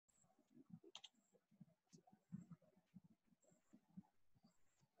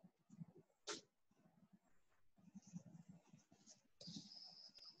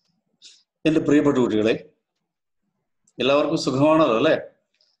എൻ്റെ പ്രിയപ്പെട്ട കുട്ടികളെ, എല്ലാവർക്കും സുഖമാണല്ലോ അല്ലേ?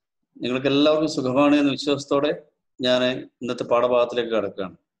 നിങ്ങൾക്ക് എല്ലാവർക്കും സുഖമാണ് എന്ന വിശ്വാസത്തോടെ ഞാൻ ഇന്നത്തെ പാഠഭാഗത്തിലേക്ക്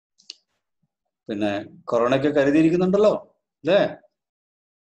കടക്കുകയാണ്. പിന്നെ കൊറോണയൊക്കെ കരുതിയിരിക്കുന്നുണ്ടല്ലോ അല്ലേ?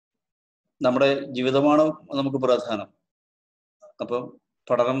 നമ്മുടെ ജീവിതമാണ് നമുക്ക് പ്രധാനം. അപ്പം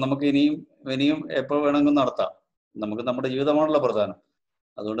പഠനം നമുക്ക് ഇനിയും എപ്പോൾ വേണമെങ്കിലും നടത്താം. നമുക്ക് നമ്മുടെ ജീവിതമാണല്ലോ പ്രധാനം.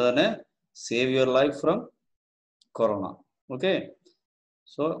 അതുകൊണ്ട് തന്നെ save your life from corona. Okay,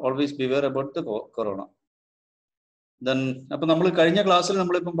 so always beware about the corona. Then അപ്പൊ നമ്മൾ കഴിഞ്ഞ ക്ലാസ്സിൽ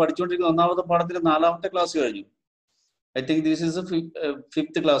നമ്മളിപ്പം പഠിച്ചുകൊണ്ടിരിക്കുന്ന ഒന്നാമത്തെ പാഠത്തിൽ 4ാമത്തെ ക്ലാസ് കഴിഞ്ഞു. I think this is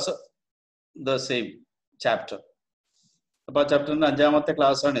fifth class the same chapter. അപ്പൊ ആ ചാപ്റ്ററിന്റെ 5ാമത്തെ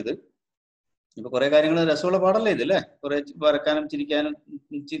ക്ലാസ് ആണിത്. ഇപ്പൊ കുറെ കാര്യങ്ങൾ രസമുള്ള പാടല്ലേ ഇത് അല്ലേ? കുറെ വരക്കാനും ചിരിക്കാനും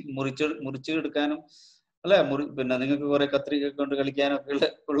മുറിച്ച് എടുക്കാനും അല്ലെ, പിന്നെ നിങ്ങൾക്ക് കുറെ കത്രിക കൊണ്ട് കളിക്കാനും ഒക്കെ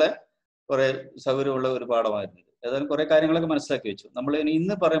ഉള്ള കുറെ സൗകര്യമുള്ള ഒരു പാഠമായിരുന്നു. ഏതായാലും കുറെ കാര്യങ്ങളൊക്കെ മനസ്സിലാക്കി വെച്ചു. നമ്മൾ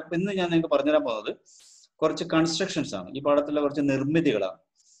ഇന്ന് ഞാൻ നിങ്ങൾക്ക് പറഞ്ഞുതരാൻ പോകുന്നത് കുറച്ച് കൺസ്ട്രക്ഷൻസ് ആണ്. ഈ പാഠത്തിലെ കുറച്ച് നിർമ്മിതികളാണ്.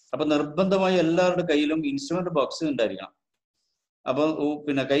 അപ്പൊ നിർബന്ധമായി എല്ലാവരുടെ കയ്യിലും ഇൻസ്ട്രുമെന്റ് ബോക്സ് ഉണ്ടായിരിക്കണം. അപ്പൊ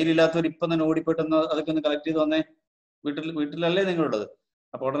പിന്നെ കയ്യിലില്ലാത്തവർ ഇപ്പൊ തന്നെ ഓടിപ്പെട്ടെന്ന് അതൊക്കെ ഒന്ന് കളക്ട് ചെയ്ത് വന്നേ. വീട്ടിലല്ലേ നിങ്ങളുള്ളത്?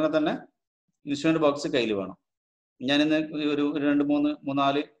 അപ്പൊ ഉടനെ തന്നെ ഇൻസ്ട്രുമെന്റ് ബോക്സ് കയ്യിൽ വേണം. ഞാനിന്ന് ഒരു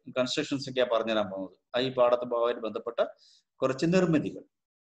 2-3-4 കൺസ്ട്രക്ഷൻസ് ഒക്കെയാണ് പറഞ്ഞുതരാൻ പോകുന്നത്. ഈ പാഠത്തുമായിട്ട് ബന്ധപ്പെട്ട കുറച്ച് നിർമ്മിതികൾ.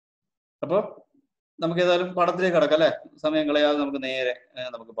 അപ്പൊ നമുക്ക് ഏതായാലും പാഠത്തിലേക്ക് കടക്കാം അല്ലെ? സമയം കളയാതെ നമുക്ക് നേരെ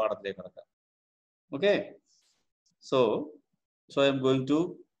നമുക്ക് പാഠത്തിലേക്ക് കടക്കാം. Okay, so I am going to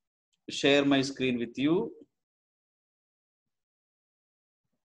share my screen with you.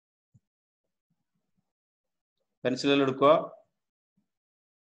 Pencil എടുക്കുക.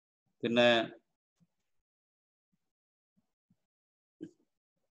 പിന്നെ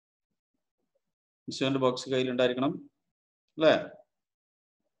ഇൻസ്ട്രുമെന്റ് ബോക്സ് കയ്യിലുണ്ടായിരിക്കണം അല്ലേ?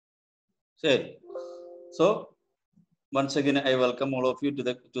 ശരി. So once again I welcome all of you to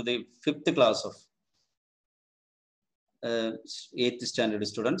the 5th class of 8th standard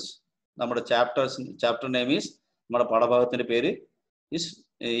students. നമ്മുടെ ചാപ്റ്റർ നെയിം ഈസ്, നമ്മുടെ പാഠഭാഗത്തിന്റെ പേര് is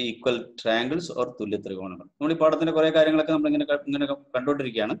equal triangles or തുല്യ ത്രികോണങ്ങൾ. നമ്മൾ ഈ പാഠത്തിന്റെ കുറെ കാര്യങ്ങളൊക്കെ നമ്മൾ ഇങ്ങനെ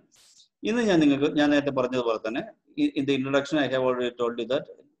കണ്ടുകൊണ്ടിരിക്കുകയാണ്. ഇന്ന് ഞാൻ നേരത്തെ പറഞ്ഞതുപോലെ തന്നെ in the introduction I have already told you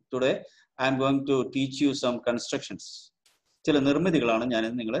that today I am going to teach you some constructions. ചില നിർമ്മിതികളാണ് ഞാൻ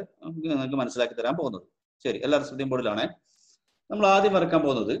നിങ്ങൾക്ക് മനസ്സിലാക്കി തരാൻ പോകുന്നത്. ശരി, എല്ലാവരും ശ്രദ്ധയും ബോർഡിലാണേ. നമ്മൾ ആദ്യം വരക്കാൻ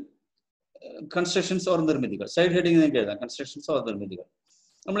പോകുന്നത് കൺസ്ട്രക്ഷൻസ് ഓർ നിർമ്മിതികൾ. സൈഡ് ഹെഡിങ് നിങ്ങൾക്ക് എഴുതാം, കൺസ്ട്രക്ഷൻസ് ഓർ നിർമ്മിതികൾ.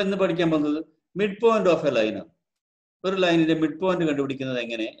 നമ്മൾ ഇന്ന് പഠിക്കാൻ പോകുന്നത് mid point of A line. ഒരു ലൈനിന്റെ മിഡ് പോയിന്റ് കണ്ടുപിടിക്കുന്നത്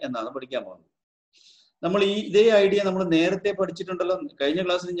എങ്ങനെ എന്നാണ് പഠിക്കാൻ പോകുന്നത്. നമ്മൾ ഇതേ ഐഡിയ നമ്മൾ നേരത്തെ പഠിച്ചിട്ടുണ്ടല്ലോ. കഴിഞ്ഞ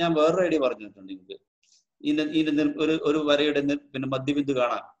ക്ലാസ്സിൽ ഞാൻ വേറൊരു ഐഡിയ പറഞ്ഞിട്ടുണ്ട് നിങ്ങൾക്ക്. ഒരു വരയുടെ പിന്നെ മധ്യബിന്ദു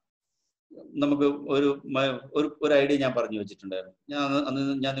കാണാൻ നമുക്ക് ഒരു ഐഡിയ ഞാൻ പറഞ്ഞു വെച്ചിട്ടുണ്ടായിരുന്നു.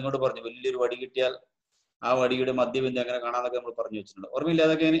 ഞാൻ നിങ്ങളോട് പറഞ്ഞു, വലിയൊരു വടി കിട്ടിയാൽ ആ വടിയുടെ മധ്യബിന്ദു എങ്ങനെ കാണാന്നൊക്കെ നമ്മൾ പറഞ്ഞു വെച്ചിട്ടുണ്ട്. ഓർമ്മയില്ല?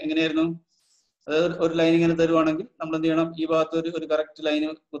 അതൊക്കെ എങ്ങനെയായിരുന്നു? അതായത് ഒരു ലൈൻ ഇങ്ങനെ തരുവാണെങ്കിൽ നമ്മൾ എന്ത് ചെയ്യണം? ഈ ഭാഗത്ത് ഒരു കറക്റ്റ് ലൈന്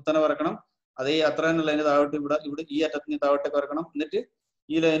കുത്തനെ വരക്കണം. അതേ അത്ര തന്നെ ലൈന് താഴോട്ട് ഇവിടെ ഈ അറ്റത്തിന് താഴോട്ടേക്ക് വരക്കണം. എന്നിട്ട്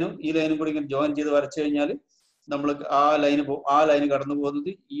ഈ ലൈനും കൂടി ഇങ്ങനെ ജോയിൻ ചെയ്ത് വരച്ചു കഴിഞ്ഞാൽ നമ്മൾ ആ ലൈന് കടന്നു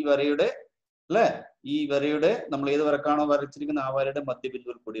പോകുന്നത് ഈ വരയുടെ അല്ലെ, ഈ വരയുടെ നമ്മൾ ഏത് വരക്കാണോ വരച്ചിരിക്കുന്ന ആ വരയുടെ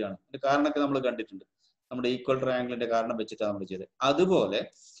മധ്യബിന്ദുവിൽ കൂടിയാണ്. അതിന്റെ കാരണമൊക്കെ നമ്മൾ കണ്ടിട്ടുണ്ട്. നമ്മുടെ ഈക്വൽ ട്രയാങ്കിളിന്റെ കാരണം വെച്ചിട്ടാണ് നമ്മൾ ചെയ്തത്. അതുപോലെ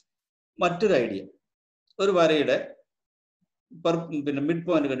മറ്റൊരു ഐഡിയ, ഒരു വരയുടെ പിന്നെ മിഡ്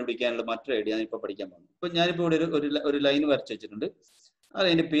പോയിന്റ് കണ്ടുപിടിക്കാനുള്ള മറ്റൊരു ഐഡിയ ഞാൻ ഇപ്പൊ പഠിക്കാൻ പോകുന്നു. ഇപ്പൊ ഞാനിപ്പോ ഇവിടെ ഒരു ലൈൻ വരച്ചു വെച്ചിട്ടുണ്ട്.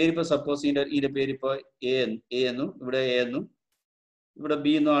 അതിന്റെ പേര് ഇപ്പൊ സപ്പോസ് ഇതിന്റെ പേര് ഇപ്പൊ എ എന്നും ഇവിടെ എ എന്നും ഇവിടെ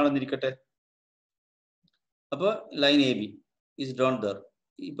ബി എന്നും ആണെന്നിരിക്കട്ടെ. അപ്പൊ line A B is Don there.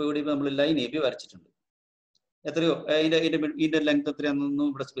 ഇപ്പൊ ഇവിടെ നമ്മൾ ലൈൻ എ ബി വരച്ചിട്ടുണ്ട്. എത്രയോ ഇതിന്റെ ലെങ്ത് എത്രയാണെന്നൊന്നും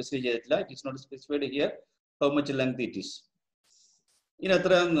ഇവിടെ സ്പെസിഫൈ ചെയ്തിട്ടില്ല. It is not specified here how much length it is. ഇനി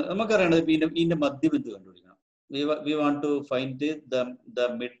എത്രയാണെന്ന് നമുക്കറിയേണ്ടത് ഇതിന്റെ മധ്യബിന്ദു കണ്ടുപിടിക്കണം. We want to find the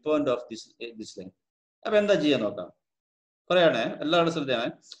midpoint of this line. അപ്പൊ എന്താ ചെയ്യാൻ നോക്കാം. പറയണേ, എല്ലാവരുടെ ശ്രദ്ധയാണ്.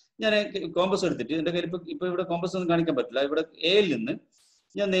 ഞാൻ കോമ്പസ് എടുത്തിട്ട് എന്റെ കയ്യിൽ ഇപ്പൊ ഇവിടെ കോമ്പസ് ഒന്നും കാണിക്കാൻ പറ്റില്ല. ഇവിടെ എയിൽ നിന്ന്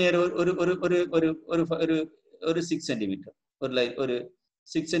ഞാൻ നേരെ ഒരു 6 സെന്റിമീറ്റർ ഒരു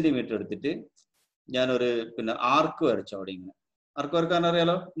 6 സെന്റിമീറ്റർ എടുത്തിട്ട് ഞാനൊരു പിന്നെ ആർക്ക് വരച്ചു. അവിടെ ഇങ്ങനെ ആർക്ക് വരക്കാൻ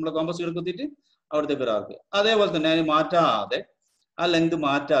അറിയാലോ, നമ്മളെ കോമ്പസ് കുത്തിയിട്ട് അവിടത്തേക്ക് ഒരു ആർക്ക്. അതേപോലെ തന്നെ ഞാൻ മാറ്റാതെ ആ ലെങ്ത്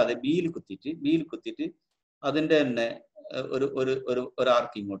മാറ്റാതെ ബിയിൽ കുത്തിയിട്ട് അതിന്റെ തന്നെ ഒരു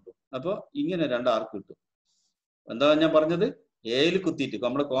ആർക്ക് ഇങ്ങോട്ടും. അപ്പൊ ഇങ്ങനെ 2 ആർക്ക് കിട്ടും. എന്താ ഞാൻ പറഞ്ഞത്? എയിൽ കുത്തിയിട്ട്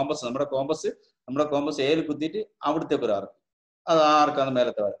നമ്മുടെ കോമ്പസ് എയിൽ കുത്തിയിട്ട് അവിടത്തേക്ക് ഒരു ആർക്ക്. അത് ആ ആർക്കാണ്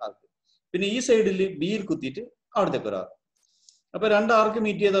മേലത്തെ ആർക്ക്. പിന്നെ ഈ സൈഡിൽ ബിയിൽ കുത്തിയിട്ട് അവിടത്തേക്ക് ഒരു ആർക്ക്. അപ്പൊ 2 ആർക്ക്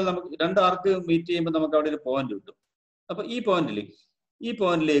മീറ്റ് ചെയ്താൽ നമുക്ക് 2 ആർക്ക് മീറ്റ് ചെയ്യുമ്പോൾ നമുക്ക് അവിടെ ഒരു പോയിന്റ് കിട്ടും. അപ്പൊ ഈ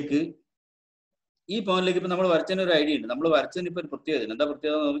പോയിന്റിലേക്ക് ഇപ്പൊ നമ്മൾ വരച്ചതിന് ഒരു ഐഡിയ ഉണ്ട്. നമ്മൾ വരച്ചതിന് ഇപ്പൊ ഒരു പ്രത്യേകത. എന്താ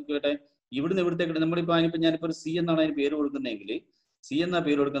പ്രത്യേകത നോക്കിക്കോട്ടെ. ഇവിടുന്ന് ഇവിടത്തേക്ക് ഞാനിപ്പോ ഒരു സി എന്നാണ് അതിന് പേര് കൊടുക്കുന്നതെങ്കിൽ സി എന്ന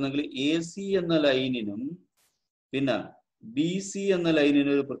പേര് കൊടുക്കുന്നെങ്കിൽ എ സി എന്ന ലൈനിനും പിന്നെ ബി സി എന്ന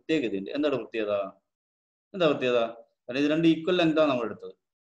ലൈനിനും ഒരു പ്രത്യേകത ഉണ്ട്. എന്താണ് പ്രത്യേകത? കാരണം ഇത് രണ്ട് ഈക്വൽ ലെങ്താണ് നമ്മൾ എടുത്തത്.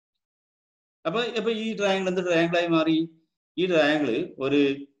 അപ്പൊ ഈ ട്രയാങ്കിൾ എന്ത് ട്രയാങ്കിളായി മാറി? ഈ ട്രയാങ്കിൾ ഒരു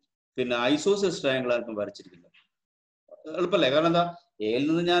പിന്നെ ഐസോസെൽസ് ട്രയാങ്കിൾ ആയിരിക്കും വരച്ചിരിക്കുന്നത്. എളുപ്പമല്ലേ? കാരണം എന്താ, എയിൽ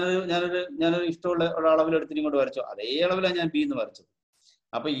നിന്ന് ഞാനൊരു ഇഷ്ടമുള്ള ഒരളവിൽ എടുത്തിട്ട് ഇങ്ങോട്ട് വരച്ചു, അതേ അളവിലാണ് ഞാൻ ബി എന്ന് വരച്ചത്.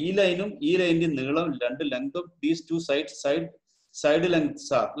 അപ്പൊ ഈ ലൈനും ഈ ലൈനിന്റെ നീളം, രണ്ട് length of these two side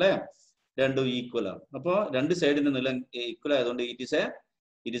lengths R അല്ലെ, രണ്ടും ഈക്വൽ ആണ്. അപ്പൊ രണ്ട് സൈഡിന്റെ നീളം ഈക്വൽ ആയതുകൊണ്ട് it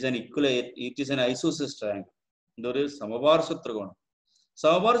is an isosceles triangle. ഇതൊരു സമപാർശ്വ ത്രികോണം.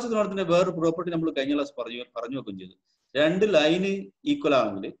 സമപാർശ്വ ത്രികോണത്തിന്റെ വേറൊരു പ്രോപ്പർട്ടി നമ്മൾ കഴിഞ്ഞ ക്ലാസ് പറഞ്ഞു വെക്കുകയും ചെയ്തു. രണ്ട് ലൈന് ഈക്വൽ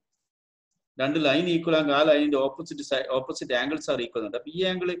ആണെങ്കിൽ ആ ലൈനിന്റെ ഓപ്പോസിറ്റ് ആംഗിൾസ് ആർ ഈക്വൽ ഉണ്ട്. അപ്പൊ ഈ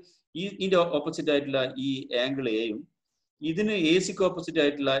ആംഗിൾ ഇതിന്റെ ഓപ്പോസിറ്റ് ആയിട്ടുള്ള ഈ ആംഗിൾ എയും ഇതിന് എ സിക്ക് ഓപ്പോസിറ്റ്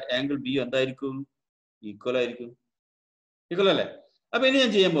ആയിട്ടുള്ള ആംഗിൾ ബിയും എന്തായിരിക്കും? ഈക്വൽ ആയിരിക്കും. ഈക്വൽ അല്ലേ? അപ്പൊ ഇനി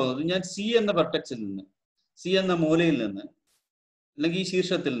ഞാൻ ചെയ്യാൻ പോകുന്നത്, ഞാൻ സി എന്ന വെർട്ടെക്സിൽ നിന്ന്, സി എന്ന മൂലയിൽ നിന്ന്, അല്ലെങ്കിൽ ഈ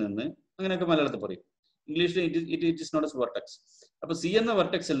ശീർഷത്തിൽ നിന്ന്, അങ്ങനെയൊക്കെ മലയാളത്തിൽ പറയും, ഇംഗ്ലീഷിൽ it is not S vertex. അപ്പൊ സി എന്ന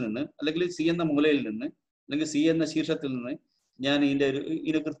വെർട്ടെക്സിൽ നിന്ന്, അല്ലെങ്കിൽ സി എന്ന മൂലയിൽ നിന്ന്, അല്ലെങ്കിൽ സി എന്ന ശീർഷത്തിൽ നിന്ന് ഞാൻ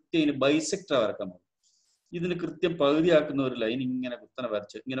ഇതിന് കൃത്യം ബൈസെക്ടർ വരക്കാൻ പോകും. ഇതിന് കൃത്യം പകുതിയാക്കുന്ന ഒരു ലൈൻ ഇങ്ങനെ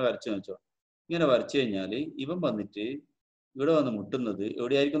വരച്ചു വെച്ചോ. ഇങ്ങനെ വരച്ചു കഴിഞ്ഞാൽ ഇവൻ വന്നിട്ട് ഇവിടെ വന്ന് മുട്ടുന്നത്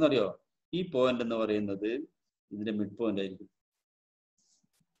എവിടെയായിരിക്കും അറിയോ? ഈ പോയിന്റ് എന്ന് പറയുന്നത് ഇതിന്റെ മിഡ് പോയിന്റ് ആയിരിക്കും.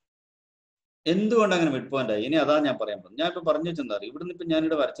 എന്തുകൊണ്ട് അങ്ങനെ മിഡ് പോയിന്റ് ആയി? ഇനി അതാ ഞാൻ പറയാൻ പോകുന്നത്. ഞാൻ ഇപ്പൊ പറഞ്ഞു വെച്ചെന്താ അറിയാം, ഇവിടുന്ന് ഇപ്പൊ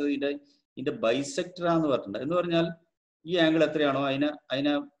ഞാനിവിടെ വരച്ചത് ഇതിന്റെ ബൈസെക്ടർ ആന്ന് പറഞ്ഞിട്ടുണ്ട്. എന്ന് പറഞ്ഞാൽ ഈ ആംഗിൾ എത്രയാണോ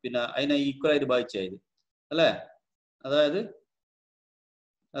അതിനെ ഈക്വൽ ആയിട്ട് ഭാഗിച്ചായത് അല്ലെ. അതായത്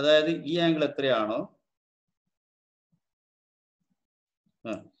ഈ ആംഗിൾ എത്രയാണോ,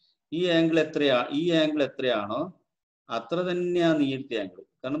 ഈ ആംഗിൾ എത്രയാണോ അത്ര തന്നെയാണ് നീളത്തെ ആംഗിൾ.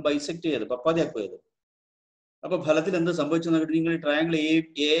 കാരണം ബൈസെക്ട് ചെയ്ത് പപ്പാതിയാക്കുയത്. അപ്പൊ ഫലത്തിൽ എന്താ സംഭവിച്ചെന്ന് നോക്കിയിട്ട് നിങ്ങൾ ട്രയാംഗിൾ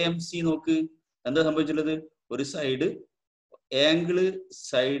AMC നോക്ക്. എന്താ സംഭവിച്ചുള്ളത്? ഒരു സൈഡ്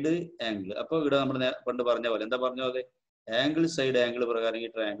ആംഗിൾ. അപ്പൊ ഇവിടെ നമ്മൾ പണ്ട് പറഞ്ഞ പോലെ, എന്താ പറഞ്ഞ പോലെ, ആംഗിൾ സൈഡ് ആംഗിൾ പ്രകാരം ഈ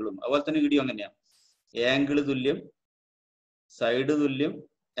ട്രയാംഗിളും അതുപോലെ തന്നെ വീഡിയോ അങ്ങനെയാണ്. ആംഗിൾ തുല്യം, സൈഡ് തുല്യം,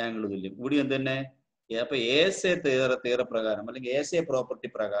 ആംഗിൾ തുല്യം. ഇവിടെ എന്ത് തന്നെ? അപ്പൊ ASA തിയറം പ്രകാരം, അല്ലെങ്കിൽ ASA പ്രോപ്പർട്ടി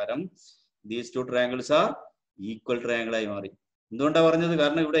പ്രകാരം these two triangles R equal triangle ആയി മാറി. എന്തുകൊണ്ടാണ് പറഞ്ഞത്?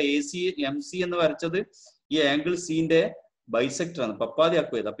 കാരണം ഇവിടെ MC എന്ന് വരച്ചത് ഈ ആംഗിൾ സിന്റെ ബൈസെക്ടർ ആണ്, പപ്പാതി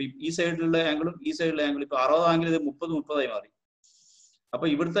ആക്കുയത്. അപ്പൊ ഈ സൈഡിലുള്ള ആംഗിളും ഈ സൈഡിലുള്ള ആംഗിളും ഇപ്പൊ 60 ആംഗിൾ ഇത് 30 മാറി. അപ്പൊ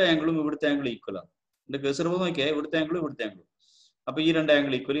ഇവിടുത്തെ ആംഗിളും ഇവിടുത്തെ ആംഗിൾ ഈക്വൽ ആണ്. എന്റെ കേസർ നോക്കിയാൽ ഇവിടുത്തെ ആംഗിളും. അപ്പൊ ഈ രണ്ട്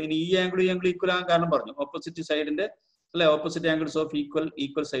ആംഗിൾ ഈക്വൽ. ഇനി ഈ ആംഗിൾ ഈക്വൽ ആകാൻ കാരണം പറഞ്ഞു, ഓപ്പോസിറ്റ് സൈഡിന്റെ അല്ലെ, opposite angles of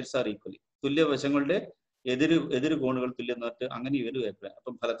equal sides are equal. തുല്യ വശങ്ങളുടെ എതിര് കോണുകൾ തുല്യം എന്ന് പറഞ്ഞിട്ട് അങ്ങനെ ഇവര് കേൾക്കുക.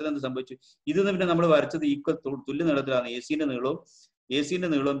 അപ്പം ഫലത്തിൽ എന്ത് സംഭവിച്ചു? ഇതിന്ന് പിന്നെ നമ്മൾ വരച്ചത് ഈക്വൽ തുല്യ നീളത്തിലാണ്. AC ന്റെ നീളവും BC ന്റെ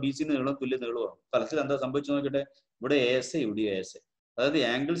നീളവും തുല്യ നീളവും. ഫലത്തിൽ എന്താ സംഭവിച്ചു നോക്കട്ടെ? ഇവിടെ ASA, ഇവിടെ ASA. അതായത്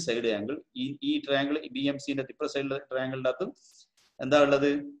ആംഗിൾ സൈഡ് ആംഗിൾ, ഈ ട്രയാംഗിൾ BMCന്റെ ഇപ്പുറ സൈഡിലെ ട്രയാംഗിളിന്റെ അകത്തും എന്താ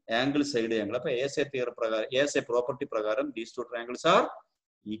ഉള്ളത്? Angle side angle. അപ്പൊ ASA പ്രോപ്പർട്ടി പ്രകാരം these two triangles R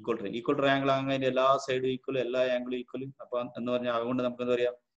equal triangle ആണെങ്കിൽ എല്ലാ സൈഡും ഈക്വൽ, എല്ലാ ആംഗിളും ഈക്വൽ. അപ്പൊ എന്ന് പറഞ്ഞാൽ അതുകൊണ്ട് നമുക്ക് എന്താ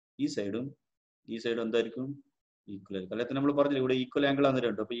പറയാ, ഈ സൈഡും എന്തായിരിക്കും? ഈക്വൽ ആയിരിക്കും. അല്ലെങ്കിൽ നമ്മൾ പറഞ്ഞില്ല ഇവിടെ ഈക്വൽ ആംഗിൾ ആണ്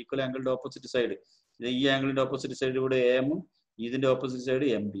രണ്ടും. അപ്പൊ ഈക്വൽ ആംഗിളിന്റെ ഓപ്പോസിറ്റ് സൈഡ്, ഈ ആംഗിളിന്റെ ഓപ്പോസിറ്റ് സൈഡ് ഇവിടെ AM ഉം ഇതിന്റെ ഓപ്പോസിറ്റ് സൈഡ്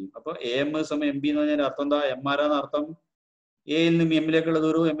MB. അപ്പൊ AM സമയം MB എന്ന് പറഞ്ഞാൽ അർത്ഥം എന്താ? M ആരാന്ന് അർത്ഥം? എയിൽ നിന്ന് M-ലേക്കുള്ള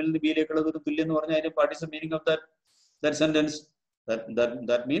ദൂരവും M-ൽ നിന്ന് B-ലേക്കുള്ള ദൂരം തുല്യം എന്ന് പറഞ്ഞാൽ അതിന്റെ what is the meaning of that sentence?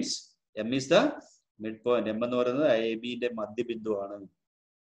 That means M is the mid point. M എന്ന് പറയുന്നത് ABന്റെ മധ്യബിന്ദുവാണ്.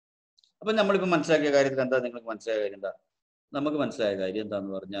 അപ്പൊ നമ്മളിപ്പോ മനസ്സിലാക്കിയ കാര്യത്തിൽ എന്താ നിങ്ങൾക്ക് മനസ്സിലായ കാര്യം എന്താ? നമുക്ക് മനസ്സിലായ കാര്യം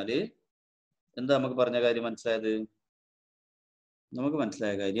എന്താന്ന് പറഞ്ഞാല്, എന്താ നമുക്ക് പറഞ്ഞ കാര്യം മനസ്സിലായത്? നമുക്ക്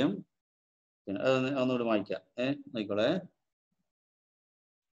മനസ്സിലായ കാര്യം ഒന്നുകൂടി വായിക്കാം. നോക്കിക്കോളെ,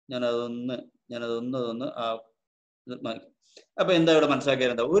 ഞാനതൊന്ന് അപ്പൊ എന്താ ഇവിടെ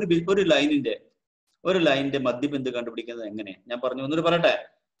മനസ്സിലാക്കിയത്? എന്താ ഒരു ലൈനിന്റെ മധ്യബിന്ദു കണ്ടുപിടിക്കുന്നത് എങ്ങനെ? ഞാൻ പറഞ്ഞു, ഒന്നുകൂടി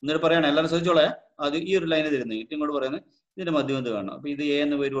പറയണേ, എല്ലാവരും ശ്രദ്ധിച്ചോളെ. അത് ഈ ഒരു ലൈന് തരുന്നത് ഇങ്ങോട്ട് പറയുന്നത് ഇതിന്റെ മധ്യബിന്ദു കാണണം. അപ്പൊ ഇത് A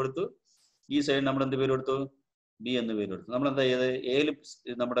എന്ന് പേര് കൊടുത്തു, ഈ സൈഡ് നമ്മൾ എന്ത് പേര് കൊടുത്തു? B എന്ന് പേര് കൊടുത്തു. നമ്മൾ എന്താ ചെയ്തത്? Aയിൽ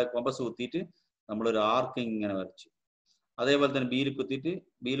നമ്മുടെ കോമ്പസ് കുത്തിയിട്ട് നമ്മളൊരു ആർക്ക് ഇങ്ങനെ വരച്ചു. അതേപോലെ തന്നെ ബിയിൽ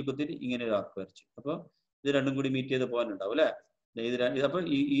കുത്തിയിട്ട് ഇങ്ങനെ ഒരു ആർക്ക് വരച്ചു. അപ്പൊ ഇത് രണ്ടും കൂടി മീറ്റ് ചെയ്ത പോയിന്റ് ഉണ്ടാവും അല്ലെ. അപ്പൊ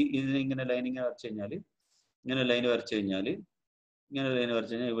ഇതിനെ ഇങ്ങനെ ലൈനിങ് വരച്ചു കഴിഞ്ഞാൽ, ലൈൻ വരച്ചു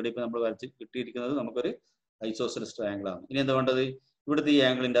കഴിഞ്ഞാൽ ഇവിടെ ഇപ്പൊ നമ്മൾ വരച്ച് കിട്ടിയിരിക്കുന്നത് നമുക്കൊരു ഐസോസെൽസ് ട്രയാംഗിൾ ആണ്. ഇനി എന്താ വേണ്ടത്? ഇവിടുത്തെ ഈ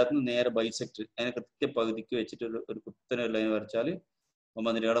ആംഗിളിന്റെ അകത്ത് നേരെ ബൈസെക്ടർ, അതിനെ കൃത്യ പകുതിക്ക് വെച്ചിട്ട് ഒരു കുത്തനെ ലൈൻ വരച്ചാൽ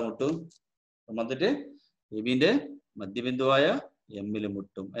വന്നിട്ട് ഇവിടെ മുട്ടും, വന്നിട്ട് എബിന്റെ മധ്യബിന്ദുവായ M-ൽ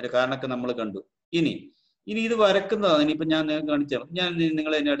മുട്ടും. അതിന്റെ കാരണമൊക്കെ നമ്മൾ കണ്ടു. ഇനി ഇത് വരക്കുന്നതാണ്. ഇനിയിപ്പോ ഞാൻ കാണിച്ചാൽ ഞാൻ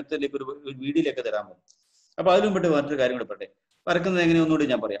നിങ്ങളെ അടുത്തേക്ക് ഒരു വീഡിയോയിലൊക്കെ തരാൻ പോകും. അപ്പൊ അതിന് മുമ്പിട്ട് മറ്റൊരു കാര്യം കൂടെ പറയട്ടെ. വരക്കുന്നത് എങ്ങനെ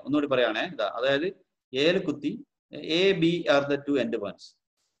ഒന്നുകൂടി പറയാണേ. ഇതാ, അതായത് Aയിൽ കുത്തി A B are the two end points.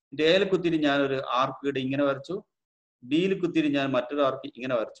 എയിൽ കുത്തിയിട്ട് ഞാൻ ഒരു ആർക്ക് ഇവിടെ ഇങ്ങനെ വരച്ചു, ബിയിൽ കുത്തിയിട്ട് ഞാൻ മറ്റൊരു ആർക്ക്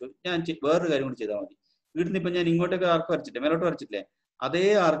ഇങ്ങനെ വരച്ചു. ഞാൻ വേറൊരു കാര്യം കൂടി ചെയ്താൽ മതി. ഇവിടുന്ന് ഇപ്പൊ ഞാൻ ഇങ്ങോട്ടേക്ക് ആർക്ക് വരച്ചില്ലേ, മേലോട്ട് വരച്ചില്ലേ, അതേ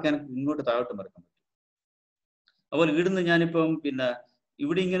ആർക്ക് എനിക്ക് ഇങ്ങോട്ട് താഴോട്ടും വരക്കാൻ പറ്റും. അപ്പോൾ ഇവിടുന്ന് ഞാനിപ്പം പിന്നെ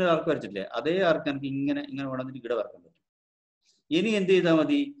ഇവിടെ ഇങ്ങനെ ആർക്ക് വരച്ചില്ലേ, അതേ ആർക്ക് എനിക്ക് ഇങ്ങനെ ഇങ്ങനെ കൊണ്ടുവന്നിട്ട് ഇവിടെ വരക്കാൻ പറ്റും. ഇനി എന്ത് ചെയ്താൽ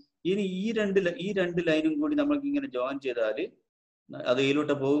മതി, ഇനി ഈ രണ്ട് ലൈനും കൂടി നമ്മൾക്ക് ഇങ്ങനെ ജോയിൻ ചെയ്താൽ അത്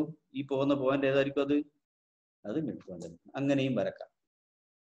ഇതിലോട്ട് പോകും. ഈ പോകുന്ന പോയിന്റ് ഏതായിരിക്കും, അത് മിഡ് പോയിന്റ്. അങ്ങനെയും വരക്കാം.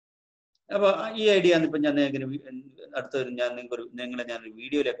 അപ്പൊ ഈ ഐഡിയ ആണ് ഇപ്പൊ ഞാൻ അടുത്തൊരു നിങ്ങളെ ഞാൻ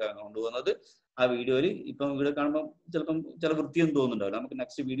വീഡിയോയിലേക്കാണ് കൊണ്ടുപോകുന്നത്. ആ വീഡിയോയിൽ ഇപ്പം ഇവിടെ കാണുമ്പോൾ ചിലപ്പം ചില വൃത്തിയൊന്നും തോന്നുന്നുണ്ടാവില്ല. നമുക്ക്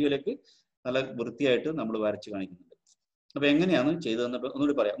നെക്സ്റ്റ് വീഡിയോയിലേക്ക് നല്ല വൃത്തിയായിട്ട് നമ്മൾ വരച്ച് കാണിക്കുന്നുണ്ട്. അപ്പൊ എങ്ങനെയാണ് ചെയ്തതെന്ന്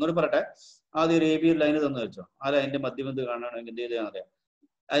ഒന്നുകൂടി പറയട്ടെ. ആദ്യം ഒരു AB ലൈന് തന്നു വെച്ചോ. ആ ലൈനിന്റെ മധ്യബിന്ദു കാണുകയാണെങ്കിൽ എന്ത് ചെയ്താൽ അറിയാം,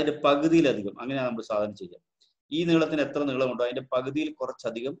 അതിന്റെ പകുതിയിലധികം, അങ്ങനെയാണ് നമ്മൾ സാധനം ചെയ്യുക. ഈ നീളത്തിന് എത്ര നീളമുണ്ടോ അതിന്റെ പകുതിയിൽ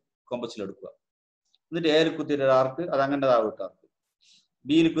കുറച്ചധികം കോമ്പസിൽ എടുക്കുക. എന്നിട്ട് എയിൽ കുത്തിയിട്ട് ഒരു ആർക്ക്, അത് അങ്ങനെ താഴോട്ട് ആർക്ക്.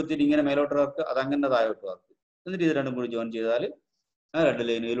 ബിയിൽ കുത്തിയിട്ട് ഇങ്ങനെ മേലോട്ട് ആർക്ക്, അത് അങ്ങനെ താഴോട്ട് ആർക്ക്. എന്നിട്ട് ഇത് രണ്ടും കൂടി ജോയിൻ ചെയ്താൽ ആ രണ്ട്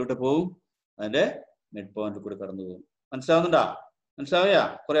ലൈൻ ഇതിലോട്ട് പോകും, അതിന്റെ മിഡ് പോയിന്റ് കൂടി കടന്നു പോകും. മനസ്സിലാവുന്നുണ്ടാ? മനസ്സിലാവുക?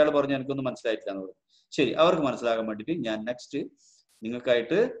 കുറെ ആൾ പറഞ്ഞു എനിക്കൊന്നും മനസ്സിലായിട്ടില്ല എന്നുള്ളത്. ശരി, അവർക്ക് മനസ്സിലാകാൻ വേണ്ടിയിട്ട് ഞാൻ നെക്സ്റ്റ്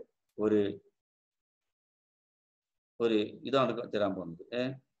നിങ്ങൾക്കായിട്ട് ഒരു ഇതാണ് തരാൻ പോകുന്നത്.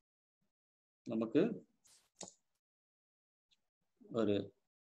 നമുക്ക്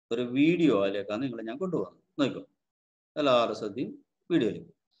ഒരു വീഡിയോ അതിലേക്കാണ് നിങ്ങളെ ഞാൻ കൊണ്ടുപോകുന്നത്. നോക്കൂ, എല്ലാവരും ശ്രദ്ധയും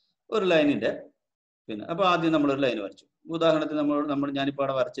വീഡിയോയിലേക്ക്. ഒരു ലൈനിന്റെ പിന്നെ അപ്പൊ ആദ്യം നമ്മളൊരു ലൈൻ വരച്ചു. ഉദാഹരണത്തിന് ഞാനിപ്പോൾ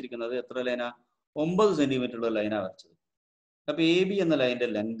അവിടെ വരച്ചിരിക്കുന്നത് എത്ര ലൈനാ, 9 സെന്റിമീറ്റർ ഉള്ള ലൈനാണ് വരച്ചത്. അപ്പൊ AB എന്ന ലൈനിന്റെ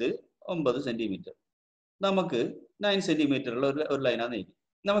ലെങ്ത് 9 സെന്റിമീറ്റർ. നമുക്ക് 9 സെന്റിമീറ്റർ ഉള്ള ഒരു ലൈനാണ് AB.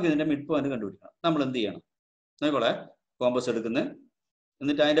 നമുക്ക് ഇതിന്റെ മിഡ് പോയിന്റ് കണ്ടുപിടിക്കണം. നമ്മൾ എന്ത് ചെയ്യണം, നോക്കോളെ, കോമ്പസ് എടുക്കുന്നത്,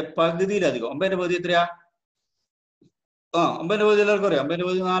 എന്നിട്ട് അതിന്റെ പകുതിയിലധികം, 9ന്റെ പകുതി എത്രയാ, 9ന്റെ പകുതി എല്ലാവർക്കും അറിയാം, 9ന്റെ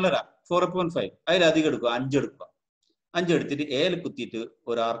പകുതി 4.5, 4.5. അതിലധികം എടുക്കുക, 5 എടുക്കുക. 5 എടുത്തിട്ട് എയിൽ കുത്തിയിട്ട്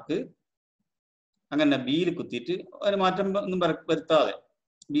ഒരാർക്ക്, അങ്ങനെ ബിയിൽ കുത്തിയിട്ട് അതിന് മാറ്റം ഒന്നും വരുത്താതെ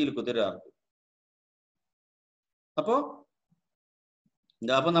ബിയിൽ കുത്തിയിട്ട് ആർക്ക്.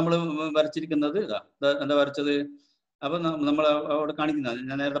 അപ്പൊ നമ്മൾ വരച്ചിരിക്കുന്നത് എന്താ വരച്ചത്, അപ്പൊ നമ്മൾ അവിടെ കാണിക്കുന്നത്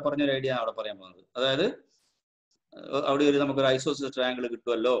ഞാൻ നേരത്തെ പറഞ്ഞൊരു ഐഡിയ അവിടെ പറയാൻ പോകുന്നത്. അതായത് അവിടെ നമുക്കൊരു ഐസോസിലസ് ട്രയാങ്കിൾ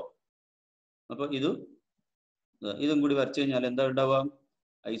കിട്ടുമല്ലോ. അപ്പൊ ഇതും കൂടി വരച്ചു കഴിഞ്ഞാൽ എന്താ ഉണ്ടാവുക,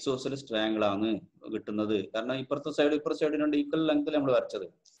 ഐസോസിലസ് ട്രയാങ്കിൾ ആണ് കിട്ടുന്നത്. കാരണം ഇപ്പുറത്തെ സൈഡിനുണ്ട് ഈക്വൽ ലെങ്ത്തിൽ നമ്മൾ വരച്ചത്.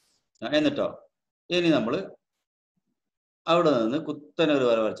 എന്നിട്ടോ ഇനി നമ്മൾ അവിടെ നിന്ന് കുത്തനെ ഒരു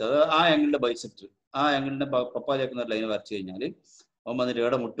വര വരച്ചത്, ആ ആംഗിളിന്റെ ബൈസെക്ടർ, ആ ആംഗിളിന്റെ പപ്പാചാക്കുന്ന ലൈൻ വരച്ചു കഴിഞ്ഞാൽ അവൻ വന്നിട്ട്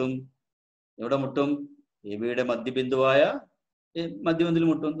എവിടെ മുട്ടും, എബിയുടെ മധ്യബിന്ദുവായ മധ്യബിന്ദുവിൽ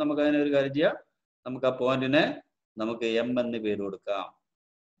മുട്ടും. നമുക്ക് അതിനെ ഒരു കാര്യം ചെയ്യാം, നമുക്ക് ആ പോയിന്റിനെ നമുക്ക് M എന്ന് പേര് കൊടുക്കാം.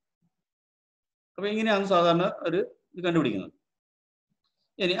 അപ്പൊ ഇങ്ങനെയാണ് സാധാരണ ഇത് കണ്ടുപിടിക്കുന്നത്.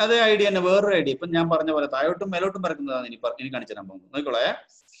 ഇനി അതേ ഐഡിയ തന്നെ വേറൊരു ഐഡിയ, ഇപ്പൊ ഞാൻ പറഞ്ഞ പോലെ താഴോട്ടും മേലോട്ടും വരക്കുന്നതാണ് ഇനി കാണിച്ചു തരാൻ പോകുന്നത്. നോക്കിക്കോളെ,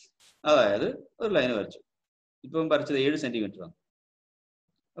 അതായത് ഒരു ലൈൻ വരച്ചു. ഇപ്പം വരച്ചത് 7 സെന്റിമീറ്റർ ആണ്.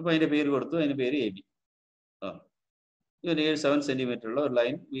 അപ്പൊ അതിന്റെ പേര് കൊടുത്തു, അതിന്റെ പേര് AB. 7 സെന്റിമീറ്റർ ഉള്ള ഒരു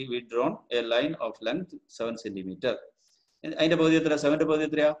line, V drone A line of length 7 centimetre. അതിന്റെ പകുതി എത്ര, 7ന്റെ പകുതി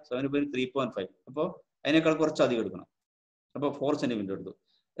എത്രയാ, 7ന്റെ പകുതി 3.5. അപ്പോൾ അതിനേക്കാൾ കുറച്ച് അധികം എടുക്കണം. അപ്പോൾ 4 സെന്റിമീറ്റർ എടുത്തു.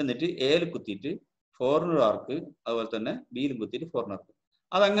 എന്നിട്ട് എയിൽ കുത്തിയിട്ട് 4 ആർക്ക്, അതുപോലെ തന്നെ ബിയിലും കുത്തിയിട്ട് 4 ആർക്ക്.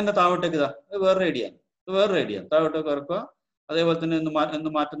 അതങ്ങനെ താഴോട്ടേക്ക് വേറൊരു ഐഡിയ താഴോട്ടേക്ക് ഇറക്കുക. അതേപോലെ തന്നെ ഒന്നും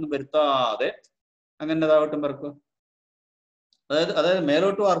മാറ്റൊന്നും വരുത്താതെ അങ്ങനെ താഴോട്ടും ഇറക്കുക. അതായത്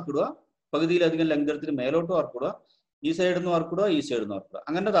മേലോട്ടും ആർക്കിടുക, പകുതിയിലധികം ലെങ്ത് എടുത്തിട്ട് മേലോട്ടും ആർക്കിടുക, ഈ സൈഡിൽ നിന്ന് ആർക്കിടുക, ഈ സൈഡിൽ നിന്ന് ആർക്കിടുക,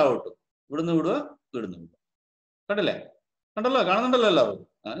 അങ്ങനെ താഴോട്ടും ഇവിടുന്ന് വിടുക, കണ്ടല്ലോ, കാണുന്നുണ്ടല്ലോ എല്ലാവരും.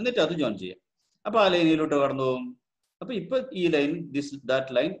 എന്നിട്ട് അത് ജോയിൻ ചെയ്യാം. അപ്പൊ ആ ലൈനിലോട്ട് കടന്നു പോകും. അപ്പൊ ഇപ്പൊ ഈ line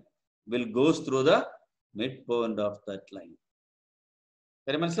that line will goes through the mid point of that line.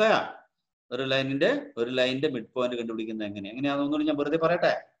 കാര്യം മനസ്സിലായ? ഒരു ലൈനിന്റെ മിഡ് പോയിന്റ് കണ്ടുപിടിക്കുന്നത് എങ്ങനെയാണെന്നൊന്നും ഞാൻ വെറുതെ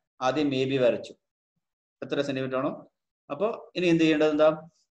പറയട്ടെ. ആദ്യം AB വരച്ചു, എത്ര സെന്റിമീറ്റർ ആണോ. അപ്പൊ ഇനി എന്ത് ചെയ്യേണ്ടത്, എന്താ,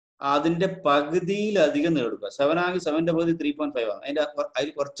 അതിന്റെ പകുതിയിലധികം നേടുക. 7 ആണെങ്കിൽ 7ന്റെ പകുതി 3.5 ആണ്. അതിൽ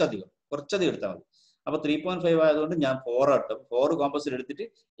കുറച്ചധികം എടുത്താൽ മതി. അപ്പൊ 3.5 ആയതുകൊണ്ട് ഞാൻ 4 ഇട്ടു. 4 കോമ്പസിൽ എടുത്തിട്ട്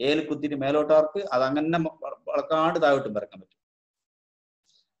എയിൽ കുത്തിയിട്ട് മേലോട്ടാർക്ക്, അത് അങ്ങനെ വളക്കാണ്ട് താഴോട്ടും വരക്കാൻ പറ്റും.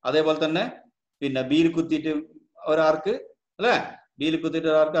 അതേപോലെ തന്നെ പിന്നെ ബിയിൽ കുത്തിയിട്ട് ഒരാർക്ക്, അല്ലെ, ബിയിൽ കുത്തിയിട്ട്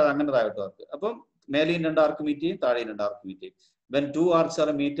ഒരാർക്ക്, അത് അങ്ങനെ താഴോട്ടും ആർക്ക്. അപ്പം മേലെയും 2 ആർക്ക് മീറ്റ് ചെയ്യും, താഴെയും 2 ആർക്ക് മീറ്റ് ചെയ്യും. when 2 arcs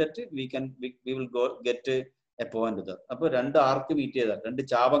are meted, we will get a point there. അപ്പോൾ 2 ആർക്ക് മീറ്റ് ചെയ്താൽ, 2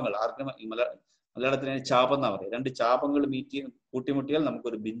 ചാപങ്ങൾ, ആർക്ക് മലയാളത്തിൽ ചാപം എന്നാ പറയുക, 2 ചാപങ്ങൾ കൂട്ടിമുട്ടിയാൽ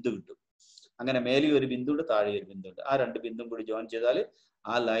നമുക്കൊരു ബിന്ദു കിട്ടും. അങ്ങനെ മേലെ ഒരു ബിന്ദുണ്ട്, താഴെ ഒരു ബിന്ദുണ്ട്. ആ 2 ബിന്ദും കൂടി ജോയിൻ ചെയ്താൽ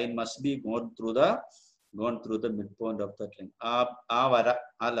ആ line must be gone through the mid point of that line. ആ വര,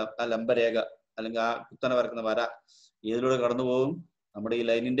 ആ ലംബരേഖ അല്ലെങ്കിൽ ആ കുത്തനെ വരക്കുന്ന വര ഏതിലൂടെ കടന്നു പോകും, നമ്മുടെ ഈ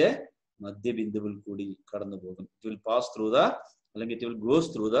ലൈനിന്റെ മധ്യബിന്ദുവിൽ കൂടി കടന്നു പോകും. It will pass through the അല്ലെങ്കിൽ it will goes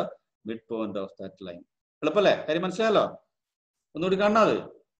through the mid point of that line. എളുപ്പല്ലേ? കാര്യം മനസ്സിലായല്ലോ? ഒന്നുകൂടി കാണാതെ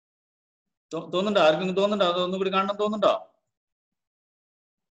തോന്നുന്നുണ്ടോ? ആർക്കെങ്കിലും തോന്നുന്നുണ്ടോ? അത് ഒന്നുകൂടി കാണണം തോന്നുന്നുണ്ടോ?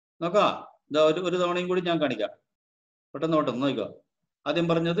 നോക്കാം. ഇതാ ഒരു തവണയും കൂടി ഞാൻ കാണിക്കാം. പെട്ടെന്ന് നോക്കിക്കോ. ആദ്യം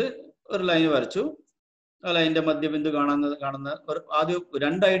പറഞ്ഞത് ഒരു ലൈൻ വരച്ചു. ആ ലൈനിന്റെ മധ്യബിന്ദു കാണുന്ന ഒരു ആദ്യം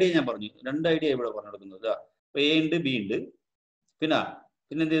 2 ഐഡിയ ഞാൻ പറഞ്ഞു. 2 ഐഡിയ ഇവിടെ പറഞ്ഞു കൊടുക്കുന്നത്. എ ഉണ്ട്, ബി ഉണ്ട്. പിന്നെ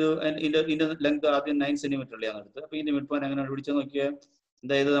എന്ത് ചെയ്തു? ഇതിന്റെ ലെങ്ത് ആദ്യം 9 സെന്റിമീറ്റർ അല്ലേ എടുത്ത്. അപ്പൊ ഇതിന്റെ മിഡ് പോയിന്റ് എങ്ങനെ പിടിച്ചു നോക്കിയേ?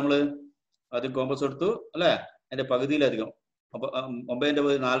 എന്തായത്? നമ്മള് ആദ്യം കോമ്പസ് എടുത്തു അല്ലെ? അതിന്റെ പകുതിയിലധികം 9ന്റെ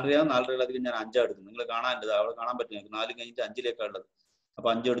പകുതി 4.5 ഞാൻ 5 എടുത്തു. നിങ്ങൾ കാണാനുണ്ട്, അവിടെ കാണാൻ പറ്റും. 4 കഴിഞ്ഞിട്ട് 5ലേക്കാണ് ഉള്ളത്. അപ്പൊ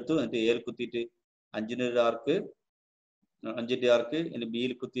 5 എടുത്തു. എന്നിട്ട് എയിൽ കുത്തിയിട്ട് 5ന്റെ ഒരു ആർക്ക്, 5ന്റെ ആർക്ക്, ഇനി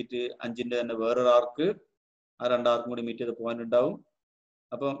ബിയിൽ കുത്തിയിട്ട് 5ന്റെ തന്നെ വേറൊരു ആർക്ക്, ആ 2 ആർക്കും കൂടി മീറ്റ് ചെയ്ത പോയിന്റ് ഉണ്ടാവും.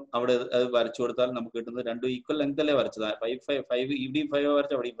 അപ്പം അവിടെ അത് വരച്ചു കൊടുത്താൽ നമുക്ക് കിട്ടുന്നത് 2 ഈക്വൽ ലെങ്ത് അല്ലേ വരച്ചത്. 5 ഇവിടെയും 5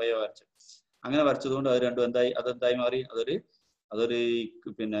 വരച്ചു, അവിടെയും 5 വരച്ചു. അങ്ങനെ വരച്ചതുകൊണ്ട് അത് രണ്ടും അതെന്തായി മാറി? അതൊരു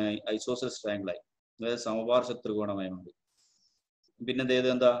പിന്നെ ഐസോസെൽസ് ട്രയാങ്കിൾ ആയി, അതായത് സമപാർശ്വ ത്രികോണമായി മാറി. പിന്നെ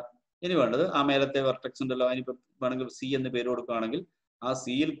എന്താ ഇനി വേണ്ടത്? ആ മേലത്തെ വെർട്ടെക്സ് ഉണ്ടല്ലോ, അതിനിപ്പോ വേണമെങ്കിൽ സി എന്ന് പേര് കൊടുക്കുകയാണെങ്കിൽ ആ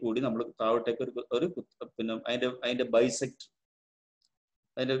സിയിൽ കൂടി നമ്മൾ താഴോട്ടേക്ക് ഒരു പിന്നെ അതിന്റെ ബൈസെക്ട്,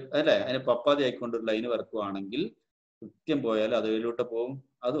 അതിന്റെ പപ്പാതി ആയിക്കൊണ്ട് ഒരു ലൈന് വരക്കുകയാണെങ്കിൽ കൃത്യം പോയാൽ അത് ഇതിലോട്ട് പോകും.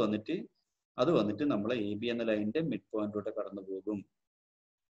 അത് വന്നിട്ട് നമ്മളെ എ ബി എന്ന ലൈനിന്റെ മിഡ് പോയിന്റിലോട്ട് കടന്നു പോകും.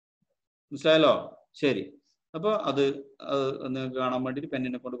 മനസ്സിലായല്ലോ? ശരി. അപ്പൊ അത് നിങ്ങൾക്ക് കാണാൻ വേണ്ടിയിട്ട്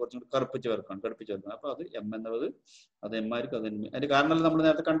പെന്നിനെ കൊണ്ട് കുറച്ചും കൂടി കറുപ്പിച്ച് വരക്കണം. അപ്പൊ അത് എം എന്നത് അത് എം ആയിരിക്കും. അതിന്റെ കാരണം നമ്മൾ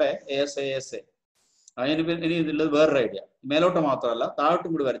നേരത്തെ കണ്ടേ എസ് എ. അതിന് ഇനി ഇതിലുള്ളത് വേറൊരു ഐഡിയ. മേലോട്ട് മാത്രമല്ല താഴോട്ടും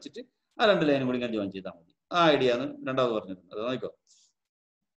കൂടി വരച്ചിട്ട് ആ 2 ലൈനും കൂടി ഇങ്ങനെ ജോയിൻ ചെയ്താൽ മതി. ആ ഐഡിയ ആണ് രണ്ടാമത് പറഞ്ഞിരുന്നത്. അത് നോക്കിക്കോ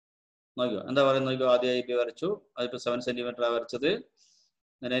എന്താ പറയുന്നത് നോക്കിക്കോ. ആദ്യം ഐ ബി വരച്ചു. അതിപ്പോ 7 സെന്റിമീറ്റർ വരച്ചത്.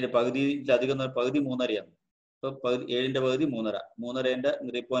 അങ്ങനെ അതിന്റെ പകുതിയിലധികം പകുതി 3.5 ഇപ്പൊ 7ന്റെ പകുതി 3.5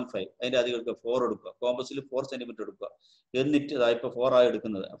 3.5 അതിന്റെ അധികം എടുക്കുക. 4 എടുക്കുക. കോമ്പസിൽ 4 സെന്റിമീറ്റർ എടുക്കുക. എന്നിട്ട് ഇപ്പൊ 4 ആയി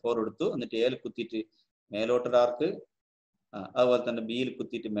എടുക്കുന്നത്. 4 എടുത്തു. എന്നിട്ട് എയിൽ കുത്തിയിട്ട് മേലോട്ടൊരാർക്ക്, അതുപോലെ തന്നെ ബിയിൽ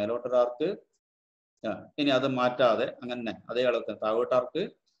കുത്തിയിട്ട് മേലോട്ടൊരാർക്ക്. ഇനി അത് മാറ്റാതെ അങ്ങനെ അതേ അളവ് തന്നെ താഴോട്ടാർക്ക്,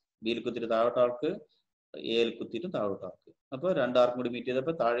 ബിയിൽ കുത്തിയിട്ട് താഴോട്ടാർക്ക്, എയിൽ കുത്തിയിട്ട് താഴോട്ടാർക്ക്. അപ്പൊ 2 ആർക്കും കൂടി മീറ്റ്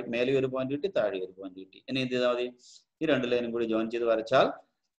ചെയ്തപ്പോൾ താഴെ മേലെ ഒരു പോയിന്റ് കിട്ടി, താഴെ ഒരു പോയിന്റ് കിട്ടി. ഇനി എന്ത് ചെയ്താൽ മതി? ഈ 2 ലൈനും കൂടി ജോയിൻ ചെയ്ത് വരച്ചാൽ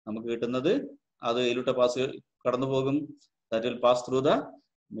നമുക്ക് കിട്ടുന്നത് അത് ഇതിലൂടെ പാസ് കടന്നു പോകും. That will pass through the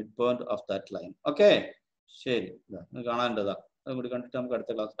mid point of that line. Okay, ശരി. കാണാനുണ്ടതാ. അതും കൂടി കണ്ടിട്ട് നമുക്ക്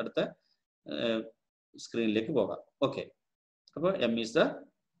അടുത്ത സ്ക്രീനിലേക്ക് പോകാം. ഓക്കെ, അപ്പോൾ M is the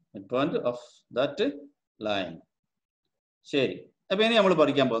mid point of that line. ശരി. അപ്പൊ ഇനി നമ്മൾ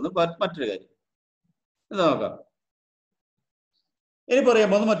പഠിക്കാൻ പോകുന്നത് മറ്റൊരു കാര്യം എന്താ നോക്കാം. ഇനി പറയാൻ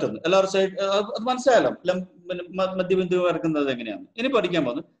പോകുന്നത് മറ്റൊന്ന്. എല്ലാവരും സൈഡ് അത് മനസ്സിലായല്ലോ, മധ്യബിന്ദു വരക്കുന്നത് എങ്ങനെയാണ്. ഇനി പഠിക്കാൻ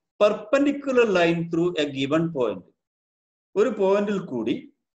പോകുന്നത് perpendicular line through A given point. ഒരു പോയിന്റിൽ കൂടി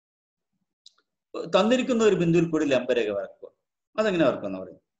തന്നിരിക്കുന്ന ഒരു ബിന്ദുവിൽ കൂടി ലംബരേഖ വരക്കുക. അതെങ്ങനെ വരക്കുക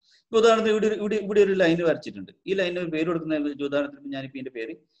പറയും. ഉദാഹരണത്തിന് ഇവിടെ ഒരു ലൈൻ വരച്ചിട്ടുണ്ട്. ഈ ലൈനിന് പേര് കൊടുക്കുന്ന ഉദാഹരണത്തിന് ഞാനിപ്പോ ഇതിന്റെ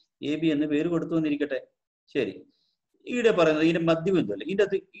പേര് എ ബി എന്ന് പേര് കൊടുത്തു എന്നിരിക്കട്ടെ. ശരി. ഇവിടെ പറയുന്നത് ഇതിന്റെ മധ്യബിന്ദു അല്ലേ, ഇതിന്റെ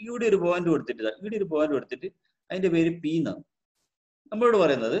അകത്ത് ഇവിടെ ഒരു പോയിന്റ് കൊടുത്തിട്ട് അതിന്റെ പേര് പി എന്നാണ്. നമ്മളോട്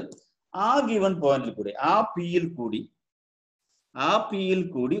പറയുന്നത് ആ ഗിവൺ പോയിന്റിൽ കൂടി ആ പിയിൽ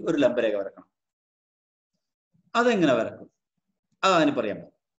കൂടി ഒരു ലംബരേഖ വരക്കണം. അതെങ്ങനെ വരക്കും? അതാണ് പറയാൻ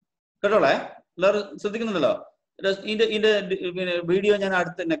പോകുന്നത്. കേട്ടോളെ, എല്ലാവരും ശ്രദ്ധിക്കുന്നുണ്ടല്ലോ. ഇതിന്റെ പിന്നെ വീഡിയോ ഞാൻ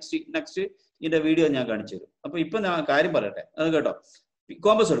അടുത്ത നെക്സ്റ്റ് ഇതിന്റെ വീഡിയോ ഞാൻ കാണിച്ചു തരും. അപ്പൊ ഇപ്പൊ ഞാൻ കാര്യം പറയട്ടെ, അത് കേട്ടോ.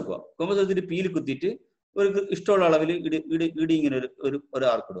 കോമ്പസ് എടുക്കുക. കോമ്പസ് എടുത്തിട്ട് പിയിൽ കുത്തിയിട്ട് ഒരു ഇഷ്ടമുള്ള അളവിൽ ഇടി ഇങ്ങനെ ഒരു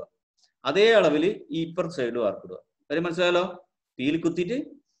ആർക്ക് ഇടുക. അതേ അളവിൽ ഈ ഇപ്പുറത്തെ സൈഡും ആർക്ക് ഇടുക. കാര്യം മനസ്സിലായല്ലോ? പിയിൽ കുത്തിയിട്ട്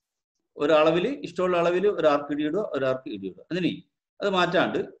ഒരു അളവിൽ ഇഷ്ടമുള്ള അളവിൽ ഒരു ആർക്ക് ഇടുക, ഒരു ആർക്ക് ഇടുക. അതിന് അത്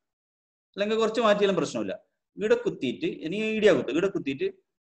മാറ്റാണ്ട്, അല്ലെങ്കിൽ കുറച്ച് മാറ്റിയാലും പ്രശ്നമില്ല. ഇവിടെ കുത്തിയിട്ട് ഇനി ഇവിടെ കുത്തിയിട്ട്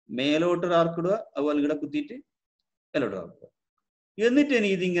മേലോട്ടൊരു ആർക്ക് ഇടുക, അതുപോലെ ഇവിടെ കുത്തിയിട്ട് മേലോട്ട് ആർക്ക് ഇടുക. എന്നിട്ട് ഇനി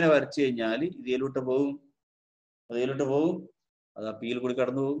ഇതിങ്ങനെ വരച്ചു കഴിഞ്ഞാൽ ഇതിലോട്ട് പോകും, അത് ആ പിയിൽ കൂടി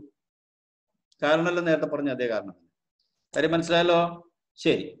കടന്നു പോകും. കാരണമെല്ലാം നേരത്തെ പറഞ്ഞ അതേ കാരണം. കാര്യം മനസ്സിലായല്ലോ?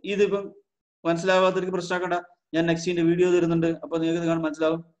 ശരി. ഇതിപ്പം മനസ്സിലാവാത്തവർക്ക് പ്രശ്നമാക്കണ്ട. ഞാൻ നെക്സ്റ്റിന്റെ വീഡിയോ തരുന്നുണ്ട്. അപ്പൊ നിങ്ങൾക്ക് കാണാൻ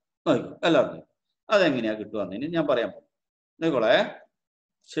മനസ്സിലാവും. നോക്കൂ എല്ലാവർക്കും അതെങ്ങനെയാ കിട്ടുകയെന്ന് ഞാൻ പറയാൻ പോകും. നോക്കോളെ.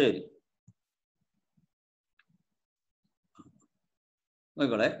 ശരി,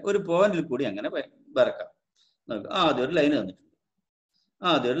 നോക്കോളെ. ഒരു പോയിന്റിൽ കൂടി അങ്ങനെ വരക്കാം. ആദ്യം ഒരു ലൈൻ തന്നിട്ടുണ്ട്.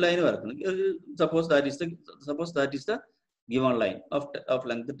 ആദ്യം ഒരു line വരക്കണം. Suppose that is the given line of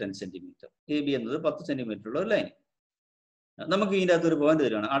length 10 centimeter. A B എന്നത് 10 സെന്റിമീറ്റർ ഉള്ള ഒരു ലൈൻ. നമുക്ക് ഇതിൻ്റെ അകത്ത് ഒരു പോയിന്റ്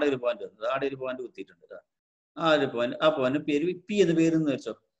തരുവാണ്. ആടെ ഒരു പോയിന്റ് കുത്തിയിട്ടുണ്ട്. ആ പോയിന്റ് പേര് പി എന്ന് പേരെന്ന്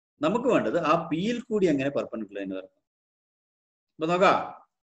വെച്ചോ. നമുക്ക് വേണ്ടത് ആ പിയിൽ കൂടി അങ്ങനെ പെർപെൻഡിക്കുലർ ലൈൻ വരക്കും. അപ്പൊ നോക്കാം,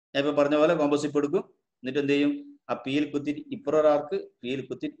 ഞാൻ ഇപ്പൊ പറഞ്ഞ പോലെ കോമ്പസ് ഇപ്പ് എടുക്കും. എന്നിട്ട് എന്ത് ചെയ്യും? ആ പിയിൽ കുത്തിയിട്ട് ഇപ്പുറം ഒരു ആർക്ക്, പിയിൽ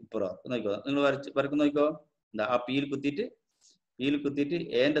കുത്തിയിട്ട് ഇപ്പുറം ആർക്ക്. നോക്കിക്കോ, നിങ്ങൾ വരക്കുന്ന നോക്കിക്കോ. എന്താ ആ പിയിൽ കുത്തിയിട്ട്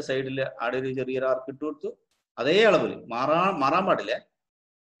എന്റെ സൈഡിൽ അവിടെ ഒരു ചെറിയൊരു ആർക്ക് ഇട്ട് കൊടുത്തു. അതേ അളവിൽ മാറാൻ പാടില്ലേ.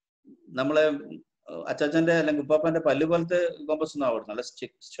 നമ്മളെ അച്ചാച്ചന്റെ അല്ലെങ്കിൽ ഉപ്പാപ്പന്റെ പല്ല് പോലത്തെ കോമ്പസ് ഒന്നും ആവട്ടെ, നല്ല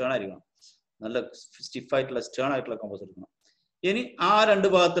സ്റ്റേൺ ആയിരിക്കണം, നല്ല സ്റ്റിഫ് ആയിട്ടുള്ള സ്റ്റേൺ ആയിട്ടുള്ള കോമ്പസ് എടുക്കണം. ഇനി ആ രണ്ട്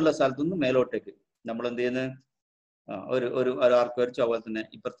ഭാഗത്തുള്ള സ്ഥലത്തുനിന്ന് മേലോട്ടേക്ക് നമ്മൾ എന്ത് ചെയ്യുന്നത്, ഒരു ആർക്ക് വരച്ചു. അതുപോലെ തന്നെ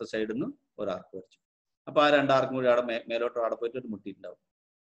ഇപ്പുറത്തെ സൈഡിൽ നിന്ന് ഒരു ആർക്ക് വരച്ചു. അപ്പൊ ആ രണ്ടാർക്കും കൂടി അവിടെ മേലോട്ട് അവിടെ പോയിട്ട് ഒരു മുട്ടിയിട്ടുണ്ടാവും,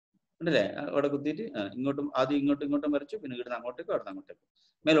 ഉണ്ടല്ലേ. അവിടെ കുത്തിയിട്ട് ഇങ്ങോട്ടും ആദ്യം ഇങ്ങോട്ടും വരച്ചു, പിന്നെ ഇവിടുന്ന് അങ്ങോട്ടേക്കും അവിടെ അങ്ങോട്ടേക്കും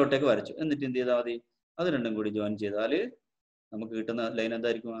മേലോട്ടേക്ക് വരച്ചു. എന്നിട്ട് എന്ത് ചെയ്താൽ മതി, അത് രണ്ടും കൂടി ജോയിൻ ചെയ്താൽ നമുക്ക് കിട്ടുന്ന ലൈൻ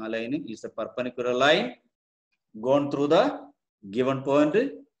എന്തായിരിക്കും? ആ line is A perpendicular line gone through the given point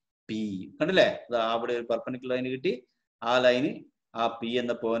P. കണ്ടില്ലേ, അവിടെ ഒരു പെർപെൻഡിക്കുലർ ലൈൻ കിട്ടി. ആ ലൈന് ആ പി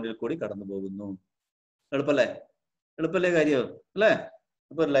എന്ന പോയിന്റിൽ കൂടി കടന്നു പോകുന്നു. എളുപ്പല്ലേ കാര്യം അല്ലേ?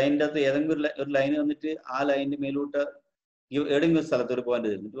 അപ്പൊ ഒരു ലൈനിന്റെ അകത്ത് ഏതെങ്കിലും ഒരു ലൈൻ വന്നിട്ട് ആ ലൈനിന്റെ മേലോട്ട് ഏതെങ്കിലും സ്ഥലത്ത് ഒരു പോയിന്റ്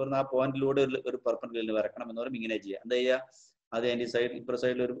തരുന്നു. പറഞ്ഞാൽ ആ പോയിന്റിലൂടെ ഒരു പെർപെൻഡിക്കുലർ വരക്കണം എന്ന് പറയുമ്പോൾ ഇങ്ങനെ ചെയ്യുക. എന്താ ചെയ്യുക, അത് അതിന്റെ ഇപ്പുറ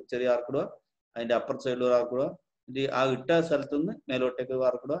സൈഡിൽ ഒരു ചെറിയ ആർക്കിടുക, അതിന്റെ അപ്പുറത്തെ സൈഡിൽ ഒരു ആർക്കിടുക, ആ ഇട്ട സ്ഥലത്ത് നിന്ന് മേലോട്ടേക്ക്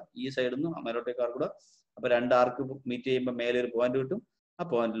ആർക്കിടുക, ഈ സൈഡിൽ നിന്ന് മേലോട്ടേക്ക് ആർക്കിടുക. അപ്പൊ രണ്ട് ആർക്ക് മീറ്റ് ചെയ്യുമ്പോൾ മേലെ ഒരു പോയിന്റ് കിട്ടും. ആ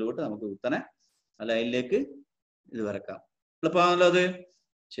പോയിന്റിലോട്ട് നമുക്ക് കുത്തനെ ആ ലൈനിലേക്ക് ഇത് വരക്കാം. എളുപ്പമാണല്ലോ അത്.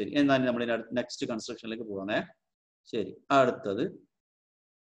 ശരി, എന്നാൽ നമ്മൾ നെക്സ്റ്റ് കൺസ്ട്രക്ഷനിലേക്ക് പോകണേ. ശരി, അടുത്തത്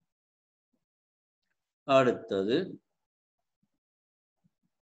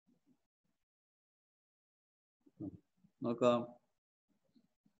നോക്കാം.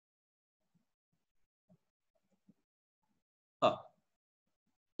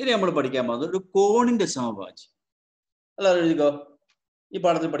 ഇനി നമ്മൾ പഠിക്കാൻ പോകുന്നത് ഒരു കോണിന്റെ സമവാക്യം. അല്ലാതെ എഴുതിക്കോ, ഈ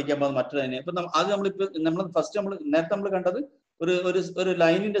പാഠത്തിൽ പഠിക്കാൻ പോകുന്നത് മറ്റൊരു തന്നെ. ഇപ്പൊ അത് നമ്മൾ ഫസ്റ്റ് നേരത്തെ നമ്മൾ കണ്ടത് ഒരു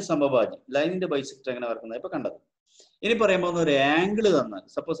ലൈനിന്റെ സമവാക്യം, ലൈനിന്റെ ബൈസെക്ടർ എങ്ങനെ വരക്കുന്നത് ഇപ്പൊ കണ്ടത്. ഇനി പറയാൻ പോകുന്ന ഒരു ആംഗിൾ തന്നാൽ,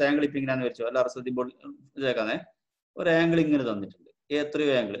 സപ്പോസ് ആംഗിൾ ഇപ്പൊ ഇങ്ങനെയാന്ന് വെച്ചോ, എല്ലാവരും ശ്രദ്ധിക്കുമ്പോൾ ഇതേക്കാന്നേ. ഒരു ആംഗിൾ ഇങ്ങനെ തന്നിട്ടുണ്ട്,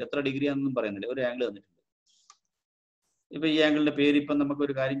 എത്രയോ ആംഗിൾ, എത്ര ഡിഗ്രി ആണെന്നും പറയുന്നില്ല, ഒരു ആംഗിൾ തന്നിട്ടുണ്ട്. ഇപ്പൊ ഈ ആംഗിളിന്റെ പേര് ഇപ്പൊ നമുക്ക്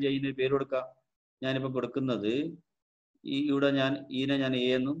ഒരു കാര്യം ചെയ്യുന്ന പേര് കൊടുക്കാം. ഞാനിപ്പോ കൊടുക്കുന്നത് ഇവിടെ ഇതിനെ ഞാൻ എ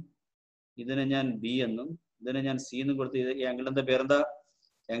എന്നും ഇതിനെ ഞാൻ ബി എന്നും ഇതിനെ ഞാൻ സി എന്നും കൊടുത്ത് ഈ ആംഗിളിന്റെ പേരെന്താ?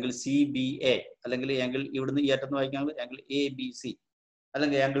 ആംഗിൾ സി ബി എ, അല്ലെങ്കിൽ ആംഗിൾ ഇവിടുന്ന് ഈ അറ്റത്ത് വായിക്കാമെങ്കിൽ ആംഗിൾ എ ബി സി,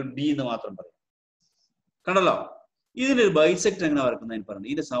 അല്ലെങ്കിൽ ആംഗിൾ ബി എന്ന് മാത്രം പറയും. കണ്ടല്ലോ, ഇതിനൊരു ബൈസെക്ടർ എങ്ങനെ വരക്കുന്നതിന് പറഞ്ഞു,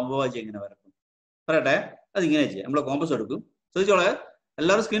 ഇതിന്റെ സമവാക്യം എങ്ങനെ വരക്കും പറയട്ടെ. അത് ഇങ്ങനെ ചെയ്യാം. നമ്മളെ കോമ്പസ് എടുക്കും, ശ്രദ്ധിച്ചോളെ,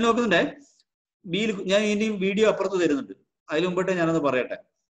 എല്ലാവരും സ്ക്രീൻ നോക്കുന്നുണ്ടേ. ബിയിൽ ഞാൻ ഇനി വീഡിയോ അപ്പുറത്ത് തരുന്നുണ്ട്, അതിന് മുമ്പിട്ട് ഞാനൊന്ന് പറയട്ടെ.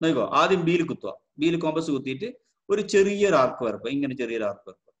 നോക്കോ, ആദ്യം ബിയിൽ കുത്തുക. ബിയിൽ കോമ്പസ് കുത്തിയിട്ട് ഒരു ചെറിയൊരു ആർക്ക് വരക്കുക, ഇങ്ങനെ ചെറിയൊരു ആർക്ക്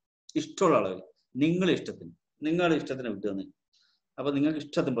വരക്കുക, ഇഷ്ടമുള്ള അളവിൽ, നിങ്ങളുടെ ഇഷ്ടത്തിന് വിട്ടു തന്നെ. അപ്പൊ നിങ്ങൾക്ക്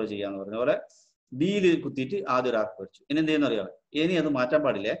ഇഷ്ടത്തിന് പോലെ ചെയ്യാന്ന് പറഞ്ഞ പോലെ ബിയിൽ കുത്തിയിട്ട് ആദ്യം ഒരു ആർക്ക് വരച്ചു. ഇനി എന്ത് ചെയ്യുന്ന അറിയാം, ഇനി അത് മാറ്റാൻ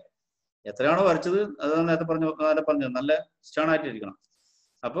പാടില്ലേ. എത്രയാണോ വരച്ചത് അത് നേരത്തെ പറഞ്ഞു നല്ല സ്റ്റേൺ ആയിട്ടിരിക്കണം.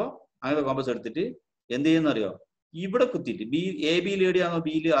 അപ്പോൾ അങ്ങനെ കോമ്പസ് എടുത്തിട്ട് എന്ത് ചെയ്യുന്ന അറിയോ, ഇവിടെ കുത്തിയിട്ട് എ ബിയിൽ എവിടെയാണോ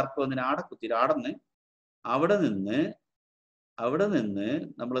ബിയിൽ ആർക്ക് വന്നിട്ട് ആടെ കുത്തിയിട്ട് അവിടെ നിന്ന്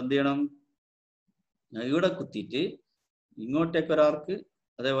നമ്മൾ എന്ത് ചെയ്യണം, ഇവിടെ കുത്തിയിട്ട് ഇങ്ങോട്ടേക്ക് ഒരാർക്ക്,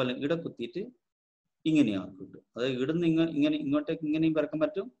 അതേപോലെ ഇവിടെ കുത്തിയിട്ട് ഇങ്ങനെ ആർക്ക് കിട്ടും. അതായത് ഇവിടുന്ന് ഇങ്ങോട്ടേക്ക് ഇങ്ങനെയും വരക്കാൻ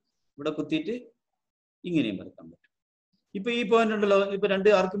പറ്റും, ഇവിടെ കുത്തിയിട്ട് ഇങ്ങനെയും വരക്കാൻ പറ്റും. ഇപ്പൊ ഈ പോയിന്റ് ഉണ്ടല്ലോ, ഇപ്പൊ രണ്ട്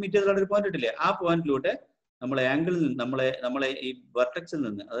ആർക്ക് മീറ്റ് ചെയ്തുള്ള ഒരു പോയിന്റ് ഇട്ടില്ലേ, ആ പോയിന്റിലൂടെ നമ്മളെ ആംഗിളിൽ നിന്ന് നമ്മളെ ഈ വെർട്ടെക്സിൽ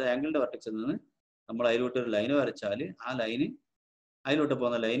നിന്ന്, അതായത് ആംഗിളിന്റെ വെർട്ടെക്സിൽ നിന്ന് നമ്മൾ അതിലോട്ട് ഒരു ലൈന് വരച്ചാൽ ആ ലൈന് അതിലോട്ട്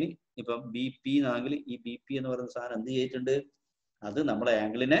പോകുന്ന ലൈന് ഇപ്പൊ ബി പി എന്നാണെങ്കിൽ ഈ ബി പി എന്ന് പറയുന്ന സാധനം എന്ത് ചെയ്തിട്ടുണ്ട്, അത് നമ്മളെ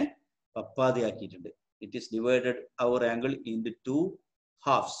ആംഗിളിനെ പപ്പാതിയാക്കിയിട്ടുണ്ട്. It is divided our angle in to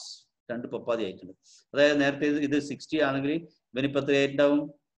halves, രണ്ട് പപ്പാതി ആയിട്ടുണ്ട്. അതായത് നേരത്തെ ഇത് 60 ആണെങ്കിൽ ഇവനിപ്പോ 3 ആയിട്ടുണ്ടാവും,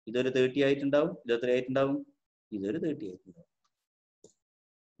 ഇതൊരു 30 ആയിട്ടുണ്ടാവും, ഇതൊരു 3 ആയിട്ടുണ്ടാവും, ഇതൊരു 30 ആയിട്ടുണ്ടാവും.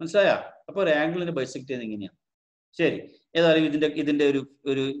 മനസ്സിലായ? അപ്പൊ ഒരു ആംഗിളിന് ബൈസെക്ട് ചെയ്യുന്നത് ഇങ്ങനെയാണ്. ശരി, ഏതായാലും ഇതിന്റെ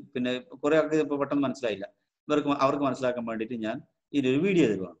ഒരു പിന്നെ കുറെ ആൾക്ക് ഇപ്പൊ പെട്ടെന്ന് മനസ്സിലായില്ല. അവർക്ക് മനസ്സിലാക്കാൻ വേണ്ടിയിട്ട് ഞാൻ ഇതിനൊരു വീഡിയോ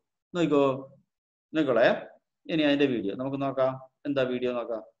തരുവാണ്. നോക്കോളെ. ഇനി അതിന്റെ വീഡിയോ നമുക്ക് നോക്കാം. എന്താ വീഡിയോ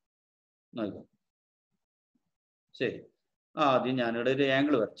നോക്കാം, നോക്കാം. ശരി, ആദ്യം ഞാനിവിടെ ഒരു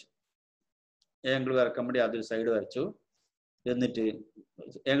ആംഗിൾ വരച്ചു. ആംഗിൾ വരക്കാൻ വേണ്ടി ആദ്യം സൈഡ് വരച്ചു. എന്നിട്ട്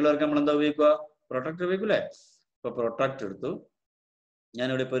ആംഗിൾ വരക്കാൻ നമ്മൾ എന്താ ഉപയോഗിക്കുക, പ്രൊട്ടക്ടർ ഉപയോഗിക്കൂലേ. ഇപ്പൊ പ്രൊട്ടക്ടർ എടുത്തു.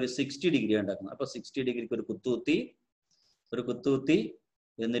 ഞാനിവിടെ ഇപ്പൊ ഒരു 60 ഡിഗ്രി ഉണ്ടാക്കുന്നത്. അപ്പൊ 60 ഡിഗ്രിക്ക് ഒരു കുത്തുകുത്തി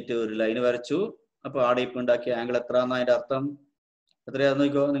എന്നിട്ട് ഒരു ലൈന് വരച്ചു. അപ്പൊ ആടെ ഇപ്പൊ ഉണ്ടാക്കിയ ആംഗിൾ എത്രയാണെന്ന് അതിന്റെ അർത്ഥം എത്രയാന്ന്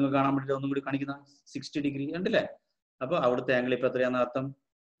നോക്കിയോ, നിങ്ങൾ കാണാൻ വേണ്ടിട്ട് ഒന്നും കൂടി കാണിക്കുന്ന 60 ഡിഗ്രി ഉണ്ടല്ലേ. അപ്പൊ അവിടുത്തെ ആംഗിൾ ഇപ്പൊ എത്രയാന്ന് അർത്ഥം,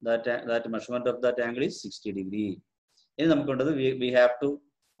 that measurement of that angle is 60 degree. ഇനി നമുക്ക് വേണ്ടത് we have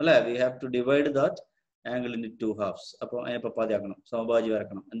to divide that angle in 2 halves. അപ്പൊ അതിനെ പപ്പാതിയാക്കണം, സമഭാജി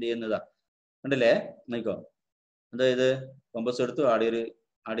വരക്കണം. എന്ത് ചെയ്യുന്നതാ കണ്ടില്ലേ, നോക്കോ. അതായത് കോമ്പസ് എടുത്തു,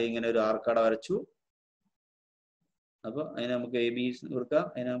 ആടെ ഇങ്ങനെ ഒരു ആർക്കാട വരച്ചു. അപ്പൊ അതിനെ നമുക്ക് എ ബി കൊടുക്കാം,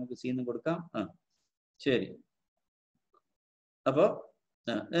 അതിനെ നമുക്ക് സി എന്ന് കൊടുക്കാം. ശരി, അപ്പൊ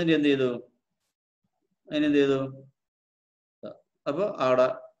അതിന് എന്ത് ചെയ്തു? അതിനെന്ത് ചെയ്തു? അപ്പൊ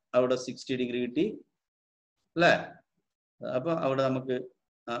അവിടെ 60 ഡിഗ്രി കിട്ടി അല്ലേ? അപ്പൊ അവിടെ നമുക്ക്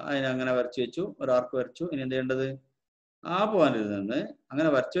അതിനെ അങ്ങനെ വരച്ചു വെച്ചു, ഒരു ആർക്ക് വരച്ചു. ഇനി എന്ത് ചെയ്യേണ്ടത്? ആ പോയിന്റിൽ നിന്ന് അങ്ങനെ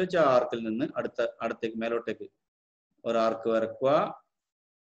വരച്ചു വെച്ച ആ ആർക്കിൽ നിന്ന് അടുത്തേക്ക് മേലോട്ടേക്ക് ഒരു ആർക്ക് വരക്കുക.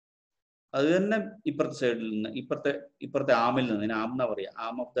 അത് തന്നെ ഇപ്പുറത്തെ സൈഡിൽ നിന്ന് ഇപ്പുറത്തെ ആമിൽ നിന്ന്, ഇതിന് ആം എന്നാ പറയാ,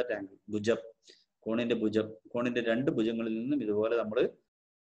 ആം ഓഫ് ദ ആംഗിൾ, ഭുജം, കോണിന്റെ 2 ഭുജങ്ങളിൽ നിന്നും ഇതുപോലെ നമ്മൾ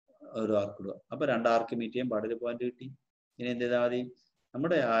ഒരു ആർക്ക് ഇടുക. അപ്പൊ 2 ആർക്ക് മീറ്റ് ചെയ്യാൻ പാടൊരു പോയിന്റ് കിട്ടി. ഇനി എന്ത് ചെയ്താൽ മതി?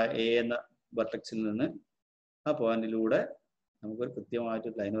 നമ്മുടെ ആ എ എന്ന വെർട്ടെക്സിൽ നിന്ന് ആ പോയിന്റിലൂടെ നമുക്കൊരു കൃത്യമായിട്ട്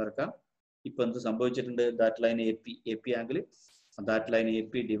ലൈൻ വരക്കാം. ഇപ്പൊ എന്ത് സംഭവിച്ചിട്ടുണ്ട്? That line A P angle, that line A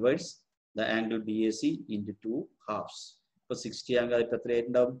P divides the angle B A C into 2 halves. ഇപ്പൊ 60 ആംഗിൾ ആയിട്ട്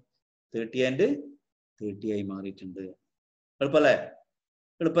എത്രയായിട്ടുണ്ടാവും? 30 ആൻഡ് 30 ആയി മാറിയിട്ടുണ്ട്. എളുപ്പല്ലേ?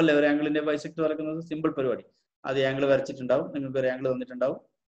 എളുപ്പല്ലേ? ഒരു ആംഗിളിന്റെ ബൈസെക്ടർ വരക്കുന്നത് സിമ്പിൾ പരിപാടി. ആദ്യം ആംഗിൾ വരച്ചിട്ടുണ്ടാവും, നിങ്ങൾക്ക് ഒരു ആംഗിൾ തന്നിട്ടുണ്ടാവും,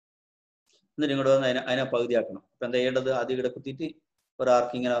 എന്നിട്ട് ഇങ്ങോട്ട് വന്ന് അതിനെ പകുതിയാക്കണം. അപ്പൊ എന്താ ചെയ്യേണ്ടത്? ആദ്യം ഇവിടെ കുത്തിയിട്ട് ഒരു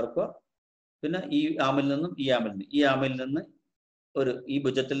ആർക്ക് ഇങ്ങനെ ആർക്കുക, പിന്നെ ഈ ആമിൽ നിന്നും ഈ ആമിൽ നിന്ന് ഈ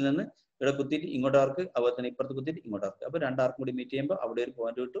ഭുജത്തിൽ നിന്ന് ഇവിടെ കുത്തിയിട്ട് ഇങ്ങോട്ട് ആർക്ക്, അതുപോലെ തന്നെ ഇപ്പുറത്ത് കുത്തിയിട്ട് ഇങ്ങോട്ട് ആർക്ക്. അപ്പൊ 2 ആർക്കും കൂടി മീറ്റ് ചെയ്യുമ്പോൾ അവിടെ ഒരു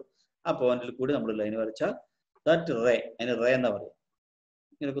പോയിന്റ് കിട്ടും. ആ പോയിന്റിൽ കൂടി നമ്മൾ ലൈൻ വരച്ചാൽ ദാറ്റ് റേ, അതിന് റേ എന്നാ പറയുക.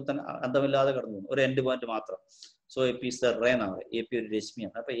 ഇങ്ങനെ കുത്താൻ അന്തമില്ലാതെ കടന്നു പോകുന്നു, ഒരു എൻഡ് പോയിന്റ് മാത്രം. So A P is the ray എന്നാ പറയുക. എ പി ഒരു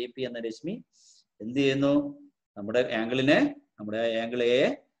രശ്മിയാണ്. അപ്പൊ എ പി എന്ന രശ്മി എന്ത് ചെയ്യുന്നു? നമ്മുടെ ആംഗിൾ എ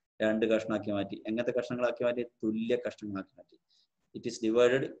 2 കഷ്ണമാക്കി മാറ്റി. എങ്ങനത്തെ കഷ്ണങ്ങളാക്കി മാറ്റി? തുല്യ കഷ്ണങ്ങളാക്കി മാറ്റി. It is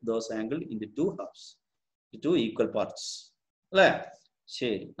divided those angle into 2 halves, 2 equal parts. അല്ലേ?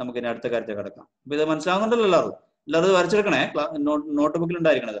 ശരി, നമുക്ക് ഇനി അടുത്ത കാര്യത്തെ കിടക്കാം. അപ്പൊ ഇത് മനസ്സിലാവുന്നുണ്ടല്ലോ എല്ലാവരും? എല്ലാവരും വരച്ചെടുക്കണേ, നോട്ട് ബുക്കിൽ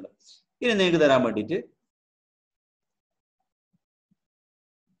ഉണ്ടായിരിക്കണതല്ലോ. ഇനി നിങ്ങൾക്ക് തരാൻ വേണ്ടിയിട്ട്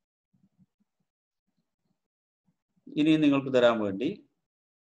നിങ്ങൾക്ക് തരാൻ വേണ്ടി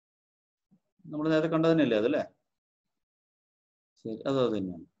നമ്മൾ നേരത്തെ കണ്ടതന്നെയല്ലേ അതല്ലേ? ശരി, അത്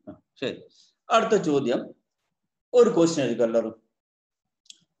തന്നെയാണ്. ശരി, അടുത്ത ചോദ്യം ഒരു ക്വസ്റ്റ്യൻ ആയിരിക്കും എല്ലാവരും.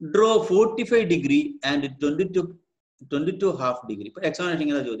 Draw 45 degree and 22.5 degree. ഇപ്പൊ എക്സാമിനേഷൻ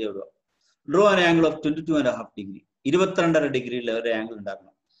ഇങ്ങനെ ചോദ്യം എഴുതുക. Draw an angle of 22.5 degree. 22.5 ഡിഗ്രിയിൽ ഒരു ആംഗിൾ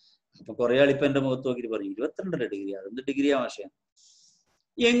ഉണ്ടാക്കണം. അപ്പൊ കുറെ ആൾ ഇപ്പൊ എന്റെ മുഖത്ത് നോക്കിയിട്ട് പറയും 22.5 ഡിഗ്രി, അതെന്ത് ഡിഗ്രിയാ മാഷേ?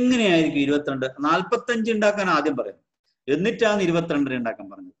 എങ്ങനെയായിരിക്കും 22? 45 ഉണ്ടാക്കാൻ ആദ്യം പറയാം, എന്നിട്ടാണ് 22 ഉണ്ടാക്കാൻ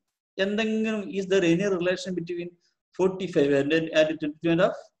പറഞ്ഞത്. എന്തെങ്കിലും is there any relation between 45 and 22.5?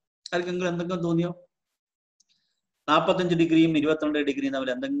 ആർക്കെങ്കിലും എന്തെങ്കിലും തോന്നിയോ? 45 ഡിഗ്രിയും 22 ഡിഗ്രിയും തമ്മിൽ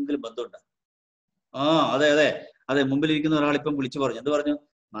എന്തെങ്കിലും ബന്ധമുണ്ടോ? അതെ അതെ അതെ, മുമ്പിലിരിക്കുന്ന ഒരാൾ ഇപ്പം വിളിച്ചു പറഞ്ഞു. എന്ത് പറഞ്ഞു?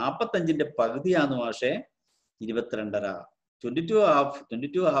 45ന്റെ പകുതിയാന്ന് മാഷേ 22.5.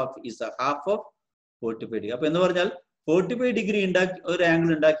 22.5 is a half of 45 degree. അപ്പൊ എന്ന് പറഞ്ഞാൽ 45 ഡിഗ്രി ഒരു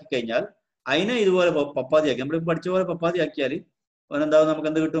ആംഗിൾ ഉണ്ടാക്കി കഴിഞ്ഞാൽ അതിനെ ഇതുപോലെ പപ്പാതിയാക്കി, നമ്മൾ പഠിച്ച പോലെ പപ്പാതിയാക്കിയാൽ അവനെന്താവും? നമുക്ക്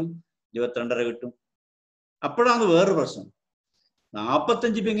എന്ത് കിട്ടും? 22.5 കിട്ടും. അപ്പോഴാണ് വേറൊരു പ്രശ്നം.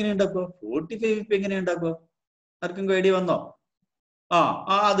 45 ഇപ്പൊ എങ്ങനെ ഉണ്ടാക്കുക? 45 ഇപ്പൊ എങ്ങനെ ഉണ്ടാക്കുക? ആർക്കും ഐഡിയ വന്നോ?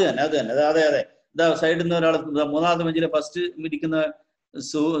 അത് തന്നെ അതെ ഇതാ സൈഡിൽ നിന്ന് ഒരാൾ, 3ാമത്തെ ബെഞ്ചിലെ ഫസ്റ്റ് ഇരിക്കുന്ന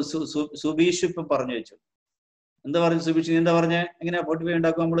സുബീഷ് ഇപ്പം പറഞ്ഞു വെച്ചു. എന്താ പറഞ്ഞു സുബീഷ്? എന്താ പറഞ്ഞേ? എങ്ങനെയാ 45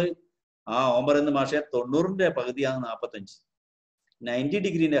 ഉണ്ടാക്കുക നമ്മള്? ഓൻ പറയുന്ന മാഷെ 90ന്റെ പകുതിയാണ് 45. 90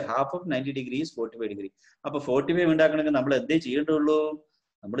 ഡിഗ്രിന്റെ half of 90 degree is 45 degree. അപ്പൊ 45 ഉണ്ടാക്കണമെങ്കിൽ നമ്മൾ എന്തേ ചെയ്യേണ്ടുള്ളൂ?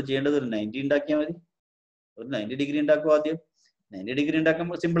 നമ്മൾ ചെയ്യേണ്ടത് ഒരു 90 ഉണ്ടാക്കിയാൽ മതി. ഒരു 90 ഡിഗ്രി ഉണ്ടാക്കുക ആദ്യം. 90 ഡിഗ്രി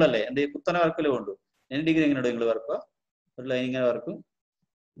ഉണ്ടാക്കുമ്പോൾ സിമ്പിൾ അല്ലേ? എന്തേ കുത്തനെ വർക്കല്ലേ കൊണ്ടു? 90 ഡിഗ്രി എങ്ങനെയുണ്ടോ നിങ്ങൾ വരക്കുക? ഒരു ലൈൻ ഇങ്ങനെ വരക്കും,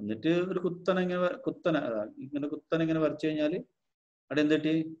 എന്നിട്ട് ഒരു കുത്തനെ ഇങ്ങനെ വരച്ചു കഴിഞ്ഞാൽ അവിടെ എന്ത്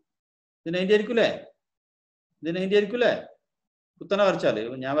കിട്ടി? ഇത് 90 ആയിരിക്കൂലേ? കുത്തനെ വരച്ചാല്.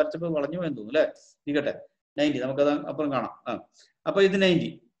 ഞാൻ വരച്ചപ്പോൾ വളഞ്ഞു പോയെന്ന് തോന്നുന്നു അല്ലേ? ഇരിക്കട്ടെ, 90 നമുക്കത് അപ്പുറം കാണാം. അപ്പൊ ഇത് 90.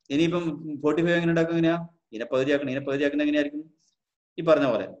 ഇനിയിപ്പം 45 എങ്ങനെ ഉണ്ടാക്കും? എങ്ങനെയാ? ഇതിനെ പകുതിയാക്കണം എങ്ങനെയായിരിക്കും? ഈ പറഞ്ഞ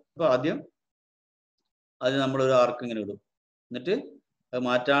പോലെ. അപ്പൊ ആദ്യം നമ്മളൊരു ആർക്ക് ഇങ്ങനെ ഇടും, എന്നിട്ട് അത്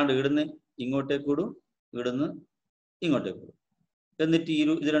മാറ്റാണ്ട് ഇവിടുന്ന് ഇങ്ങോട്ടേക്ക് ഇടും, ഇവിടുന്ന് ഇങ്ങോട്ടേക്ക് ഇടും. എന്നിട്ട്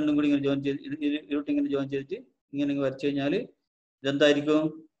ഇത് രണ്ടും കൂടി ഇങ്ങനെ ജോയിൻ ചെയ്ത് ഇങ്ങനെ ജോയിൻ ചെയ്തിട്ട് ഇങ്ങനെ വരച്ചു കഴിഞ്ഞാൽ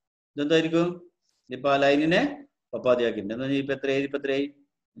ഇതെന്തായിരിക്കും? ഇപ്പൊ ആ ലൈനിനെ പപ്പാതിയാക്കിയിട്ടുണ്ട്. എന്താ ഇപ്പൊ എത്രയായി?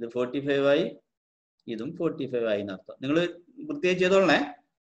 ഇത് 45 ആയി, ഇതും 45 ആയി എന്നർത്ഥം. നിങ്ങൾ വൃത്തിയായി ചെയ്തോളണേ.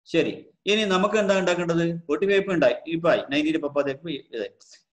 ശരി, ഇനി നമുക്ക് എന്താ ഉണ്ടാക്കേണ്ടത്? 45 ഇപ്പൊ ആയി, 90 പപ്പാതിയാക്കി ഇതായി.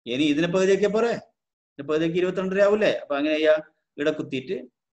 ഇനി ഇതിനെ പകുതിയാക്കിയാ പോരെ? പകുതിയാക്കി 22 ആവൂലേ? അപ്പൊ അങ്ങനെ ചെയ്യാ, ഇവിടെ കുത്തിയിട്ട്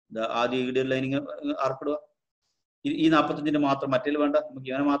ആദ്യം ഇവിടെ ലൈൻ ഇങ്ങനെ ആർക്കിടുക. ഈ 45ന്റെ മാത്രം, മറ്റേ വേണ്ട, നമുക്ക്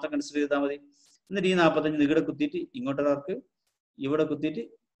ഇവനെ മാത്രം കൺസിഡർ ചെയ്താൽ മതി. എന്നിട്ട് ഈ 45 ഇവിടെ കുത്തിയിട്ട് ഇങ്ങോട്ടൊരാർക്ക്, ഇവിടെ കുത്തിയിട്ട്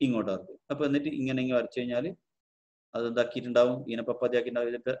ഇങ്ങോട്ടൊരാർക്ക്. അപ്പൊ എന്നിട്ട് ഇങ്ങനെ വരച്ചു കഴിഞ്ഞാൽ അത് എന്താക്കിയിട്ടുണ്ടാവും? ഇതിനെ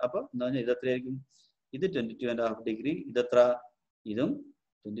പപ്പാതിയാക്കിയിട്ടുണ്ടാവും. അപ്പൊ എന്താ പറഞ്ഞാൽ ഇത് എത്രയായിരിക്കും? ഇത് 22.5 ഡിഗ്രി. ഇതെത്ര? ഇതും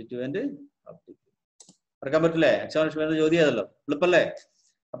 22.5 ഡിഗ്രി. മറക്കാൻ പറ്റില്ലേ? എക്സാമിനേഷൻ ചോദ്യം അതല്ലോ, എളുപ്പല്ലേ?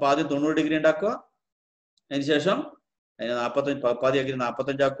 അപ്പൊ ആദ്യം 90 ഡിഗ്രി ഉണ്ടാക്കുക, അതിനുശേഷം അതിനെ 45 പാതിയാക്കി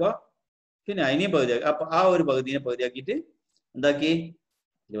 45 ആക്കുക. പിന്നെ അതിനെയും പകുതിയാക്കി. അപ്പൊ ആ ഒരു പകുതിനെ പകുതിയാക്കിയിട്ട് എന്താക്കി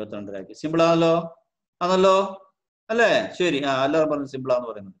 22 ആക്കി. സിമ്പിൾ ആണല്ലോ, ആണല്ലോ അല്ലേ? ശരി. എല്ലാവരും പറഞ്ഞു സിമ്പിൾ ആണെന്ന്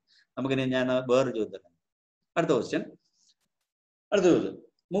പറയുന്നത്. നമുക്കിനി ഞാൻ വേറൊരു ചോദ്യം തരാം. അടുത്ത ക്വസ്റ്റ്യൻ. അടുത്ത ചോദ്യം.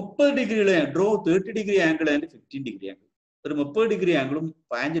 30 ഡിഗ്രിയുടെ draw 30 degree angle and 15 degree angle. ഒരു 30 ഡിഗ്രി ആംഗിളും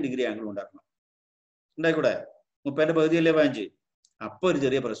 15 ഡിഗ്രി ആംഗിളും ഉണ്ടാക്കണം. ഉണ്ടായിക്കൂടെ? 30ന്റെ പകുതിയല്ലേ 15. അപ്പൊ ഒരു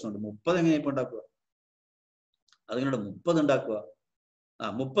ചെറിയ പ്രശ്നമുണ്ട്. 30 എങ്ങനെയാ ഇപ്പൊ ഉണ്ടാക്കുക? അതിനോട് 30 ഉണ്ടാക്കുക.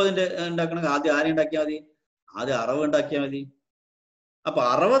 30ന്റെ ഉണ്ടാക്കണമെങ്കിൽ ആദ്യം ആരെ ഉണ്ടാക്കിയാൽ മതി? ആദ്യം 60 ഉണ്ടാക്കിയാൽ മതി. അപ്പൊ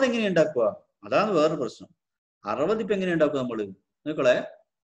 60 എങ്ങനെ ഉണ്ടാക്കുക? അതാണ് വേറൊരു പ്രശ്നം. 60 ഇപ്പൊ എങ്ങനെ ഉണ്ടാക്കുക നമ്മള്? നോക്കളെ,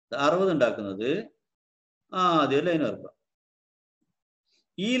 60 ഉണ്ടാക്കുന്നത് ആദ്യം ലൈൻ വരക്കുക.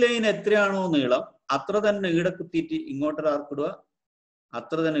 ഈ ലൈൻ എത്രയാണോ നീളം അത്ര തന്നെ ഈടെ കുത്തിയിട്ട് ഇങ്ങോട്ടൊരു ആർക്കിടുക,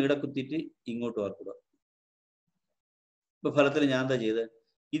 അത്ര തന്നെ ഈടെ കുത്തിയിട്ട് ഇങ്ങോട്ടും ആർക്കിടുക. ഇപ്പൊ ഫലത്തിൽ ഞാൻ എന്താ ചെയ്തത്?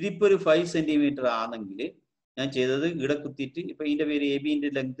 ഇതിപ്പോ ഒരു 5 സെന്റിമീറ്റർ ആണെങ്കിൽ ഞാൻ ചെയ്തത് ഈടെ കുത്തിയിട്ട്, ഇപ്പൊ ഇതിന്റെ പേര് എ ബിന്റെ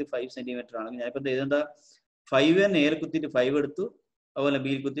ലെങ്ത് 5 സെന്റിമീറ്റർ ആണെങ്കിൽ ഞാൻ ഇപ്പൊ എന്താ 5 തന്നെ നേരെ കുത്തിയിട്ട് 5 എടുത്തു, അതുപോലെ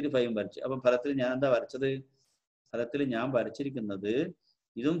ബിയിൽ കുത്തിയിട്ട് 5 വരച്ചു. അപ്പൊ ഫലത്തിൽ ഞാൻ എന്താ വരച്ചത്? ഫലത്തിൽ ഞാൻ വരച്ചിരിക്കുന്നത്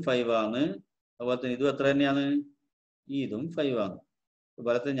ഇതും 5 ആണ്, അതുപോലെ തന്നെ ഇതും എത്ര തന്നെയാണ്? ഇതും 5 ആണ്.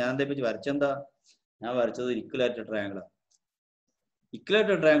 ഫലത്തിൽ ഞാൻ എന്താ പറ്റി വരച്ചെന്താ? ഞാൻ വരച്ചത് ഇക്വലാറ്റർ ട്രയാങ്കിളാണ്.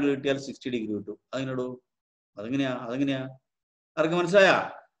 ഇക്വലാറ്റർ ട്രയാങ്കിൾ കിട്ടിയാൽ 60 ഡിഗ്രി കിട്ടും. അതിനോടോ അതെങ്ങനെയാ ആർക്ക് മനസ്സിലായാ?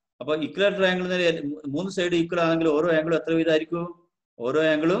 അപ്പൊ ഇക്വലാറ്റർ ട്രയാങ്കിൾ 3 സൈഡ് ഈക്വൽ ആണെങ്കിൽ ഓരോ ആംഗിളും എത്ര വീതമായിരിക്കും? ഓരോ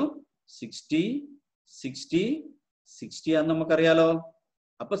ആംഗിളും 60 60 60 ആണെന്ന് നമുക്കറിയാലോ.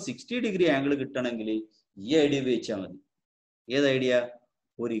 അപ്പൊ 60 ഡിഗ്രി ആംഗിൾ കിട്ടണമെങ്കിൽ ഈ ഐഡിയ ഉപയോഗിച്ചാൽ മതി. ഏത് ഐഡിയ?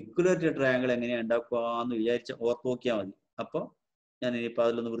 ഒരു ഇക്വലാറ്റർ ട്രയാങ്കിൾ എങ്ങനെയാ ഉണ്ടാക്കുക എന്ന് വിചാരിച്ച ഓർത്ത് നോക്കിയാൽ മതി. അപ്പൊ ഞാൻ ഇനിയിപ്പോൾ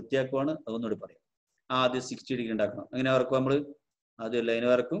അതിലൊന്ന് വൃത്തിയാക്കുവാണ്, അതൊന്നുകൂടി പറയാം. ആദ്യം 60 ഡിഗ്രി ഉണ്ടാക്കണം. എങ്ങനെ വരക്കും നമ്മൾ? ആദ്യം ലൈൻ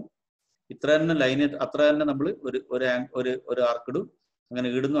വരക്കും. ഇത്ര തന്നെ ലൈന്, അത്ര തന്നെ നമ്മൾ ഒരു ആർക്കിടും. അങ്ങനെ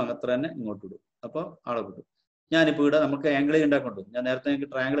ഇടുന്നു, അത്ര തന്നെ ഇങ്ങോട്ട് ഇടും. അപ്പോൾ ആളെ കിട്ടും. ഞാനിപ്പോൾ ഇവിടെ നമുക്ക് ആംഗിൾ ഉണ്ടാക്കണ്ടു. ഞാൻ നേരത്തെ എനിക്ക്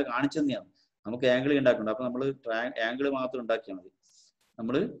ട്രയാങ്കിൾ കാണിച്ചു തന്നെയാണ്. നമുക്ക് ആംഗിൾ ഉണ്ടാക്കണ്ട. അപ്പൊ നമ്മൾ ആംഗിൾ മാത്രം ഉണ്ടാക്കിയാൽ മതി.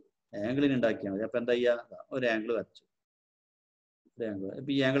 നമ്മൾ ആംഗിളിന് ഉണ്ടാക്കിയാൽ മതി. അപ്പൊ എന്താ ചെയ്യുക? ഒരു ആംഗിൾ വരച്ചു. ഒരു ആംഗിൾ.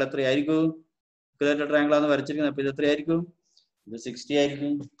 ഇപ്പൊ ഈ ആംഗിൾ എത്രയായിരിക്കും? ഇക്വലാറ്റർ ട്രയാങ്കിൾ ആണ് വരച്ചിരിക്കുന്നത്. അപ്പൊ ഇത് എത്രയായിരിക്കും? ഇത് 60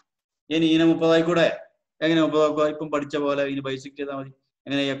 ആയിരിക്കും. ഇനി ഇതിനെ 30 ആയിക്കൂടെ? എങ്ങനെ 30 ആക്കുക? ഇപ്പം പഠിച്ച പോലെ ഇതിന് ബൈസെക്ട് ചെയ്താൽ മതി.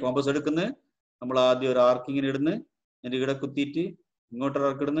 എങ്ങനെയാ കോമ്പസ് എടുക്കുന്നത്? നമ്മൾ ആദ്യം ഒരു ആർക്കിങ്ങിന് ഇടുന്നു, എന്നിട്ട് ഇവിടെ കുത്തിയിട്ട് ഇങ്ങോട്ടൊരു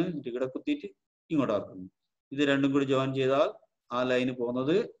ആർക്ക് ഇടുന്നു, എന്നിട്ട് ഇവിടെ കുത്തിയിട്ട് ഇങ്ങോട്ട് ആർക്കുന്നു. ഇത് രണ്ടും കൂടി ജോയിൻ ചെയ്താൽ ആ ലൈന്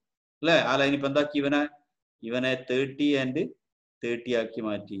പോകുന്നത് അല്ലേ? ആ ലൈൻ ഇപ്പൊ എന്താക്കി? ഇവനെ 30 ആൻഡ് 30 ആക്കി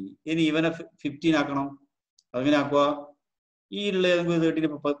മാറ്റി. ഇനി ഇവനെ 15 ആക്കണം. അതെങ്ങനെ ആക്കുക? ഈ ഉള്ള ഏതെങ്കിലും 30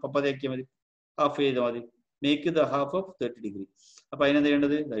 പപ്പതയാക്കിയാൽ മതി. ഹാഫ് ചെയ്താൽ മതി. Make the half of 30 degree. അപ്പൊ അതിനെന്ത്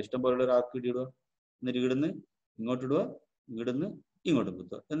ചെയ്യേണ്ടത്? ഇഷ്ടം പോലുള്ള ഒരു ആർക്ക് ഇടുക, എന്നിട്ട് ഇവിടുന്ന് ഇങ്ങോട്ട് ഇടുക, ഇവിടുന്ന് ഇങ്ങോട്ടും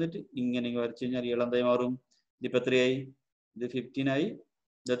കുത്തുക. എന്നിട്ട് ഇങ്ങനെ വരച്ചു കഴിഞ്ഞാൽ ഇയാൾ എന്തായി മാറും? ഇതിപ്പോ എത്രയായി? ഇത് 15 ആയി.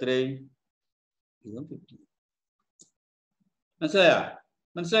 ഇത് എത്രയായി? ഇതും 15.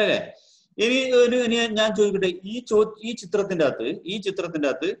 മനസ്സിലായില്ലേ? ഇനി ഞാൻ ചോദിക്കട്ടെ, ഈ ചിത്രത്തിന്റെ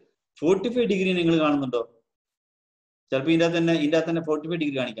അകത്ത് 45 ഡിഗ്രി നിങ്ങൾ കാണുന്നുണ്ടോ? ചിലപ്പോൾ ഇതിന്റെ അകത്ത് തന്നെ 45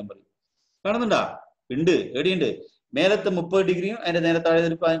 ഡിഗ്രി കാണിക്കാൻ പറയും. കാണുന്നുണ്ടാ? ഉണ്ട്. എവിടെയുണ്ട്? മേലത്തെ 30 ഡിഗ്രിയും അതിന്റെ നേരെ താഴെ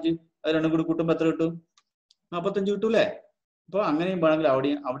ഒരു 15, അത് രണ്ടും കൂടി കൂട്ടുമ്പോൾ എത്ര കിട്ടും? 45 കിട്ടൂല്ലേ? അപ്പൊ അങ്ങനെയും വേണമെങ്കിൽ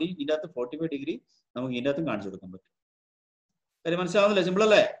അവിടെയും ഇതിന്റെ അകത്ത് 45 ഡിഗ്രി നമുക്ക് ഇതിന്റെ അകത്തും കാണിച്ചു കൊടുക്കാൻ പറ്റും. കാര്യം മനസ്സിലാവുന്നില്ലേ?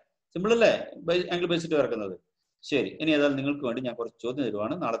 സിമ്പിൾ അല്ലേ ആംഗിൾ ബേസിട്ട് വരക്കുന്നത്? ശരി. ഇനി ഏതായാലും നിങ്ങൾക്ക് വേണ്ടി ഞാൻ കുറച്ച് ചോദ്യം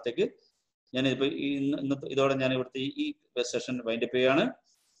തരുവാണ്. നാളത്തേക്ക് ഞാൻ ഇപ്പൊ ഇന്നത്തെ ഇതോടെ ഞാൻ ഇവിടുത്തെ ഈ സെഷൻ വൈൻഡ് അപ്പ് ചെയ്യാണ്.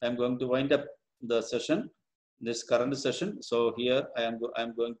 I am going to wind up the session, this current session. So here I am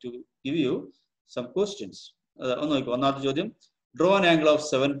going to give you some questions. ഒന്ന് നോക്കൂ. ഒന്നാമത്തെ ചോദ്യം, draw an angle of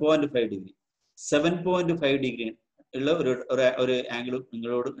 7.5 degree. 7.5 degree ഉള്ള ഒരു ആംഗിൾ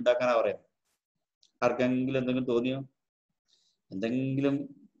നിങ്ങളോട് ഉണ്ടാക്കാനാ പറയാം. ആർക്കെങ്കിലും എന്തെങ്കിലും തോന്നിയോ?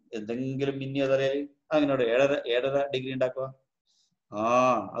 എന്തെങ്കിലും മിന്നിയോ തലയിൽ? അങ്ങനോട് 7.5 ഡിഗ്രി ഉണ്ടാക്കുക.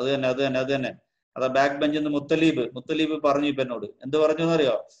 അത് തന്നെ. അതാ ബാക്ക് ബെഞ്ചിൽ നിന്ന് മുത്തലീബ് പറഞ്ഞു ഇപ്പൊ എന്നോട്. എന്ത് പറഞ്ഞു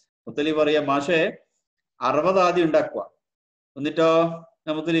എന്നറിയോ? മുത്തലീബ് പറയാ, മാഷേ 60 ആദ്യം ഉണ്ടാക്കുക. എന്നിട്ടോ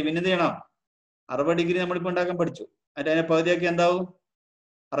മുത്തലീബ് പിന്നെ എന്ത് ചെയ്യണം? 60 ഡിഗ്രി നമ്മളിപ്പോ ഉണ്ടാക്കാൻ പഠിച്ചു. അതിനെ പകുതിയാക്കി എന്താവും?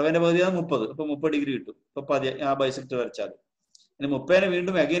 60ന്റെ പകുതിയാണ് 30. അപ്പൊ 30 ഡിഗ്രി കിട്ടും. ഇപ്പൊ ആ ബൈസെക്ട് വരച്ചാൽ ഇനി 30നെ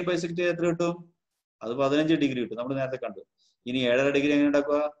വീണ്ടും അഗൈൻ ബൈസെക്ട് ചെയ്ത് എത്ര കിട്ടും? അത് 15 ഡിഗ്രി കിട്ടും. നമ്മൾ നേരത്തെ കണ്ടു. ഇനി 7.5 ഡിഗ്രി എങ്ങനെ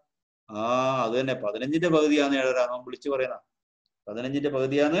ഉണ്ടാക്കുക? അത് തന്നെ 15ന്റെ പകുതിയാണ് 7.5. നമ്മൾ വിളിച്ചു പറയുന്ന 15ന്റെ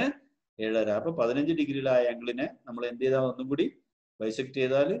പകുതിയാണ് 7.5. അപ്പൊ 15 ഡിഗ്രിയിലെ ആ ആംഗിളിനെ നമ്മൾ എന്ത് ചെയ്താൽ ഒന്നും കൂടി ബൈസെക്ട്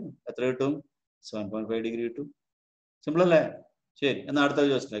ചെയ്താൽ എത്ര കിട്ടും? 7.5 ഡിഗ്രി കിട്ടും. സിമ്പിൾ അല്ലേ? ശരി. എന്നാൽ അടുത്ത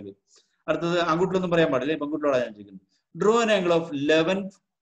ക്വസ്റ്റ്യനിലേക്ക്. അടുത്തത് ആൺകുട്ടികളൊന്നും പറയാൻ പാടില്ല, പെൺകുട്ടികളാണ് ഞാൻ ചോദിക്കുന്നത്. Draw an angle of 11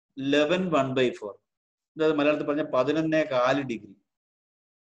 1/4. അതായത് മലയാളത്തിൽ പറഞ്ഞ 11.4 ഡിഗ്രി.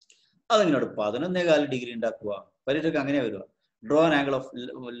 അതെങ്ങനെയാണ് 11.4 ഡിഗ്രി ഉണ്ടാക്കുക? പരീക്ഷയ്ക്ക് അങ്ങനെ വരിക. Draw an angle of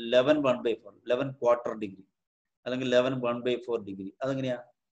 11 1/4, 11 quarter degree. അല്ലെങ്കിൽ 11 1/4 ഡിഗ്രി. അതെങ്ങനെയാ?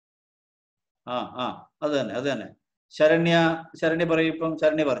 ആ ആ അത് തന്നെ. ശരണ്യ പറയും. ഇപ്പം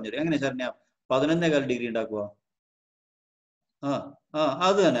ശരണ്യ പറഞ്ഞുതരും. എങ്ങനെയാ ശരണ്യ 11.25 ഡിഗ്രി ഉണ്ടാക്കുക? ആ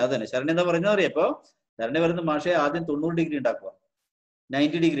അത് തന്നെ ശരണ്യ എന്താ പറയുന്നത് അറിയാം. ഇപ്പൊ ശരണ്യ പറയുന്നത് മാഷെ ആദ്യം 90 ഡിഗ്രി ഉണ്ടാക്കുക,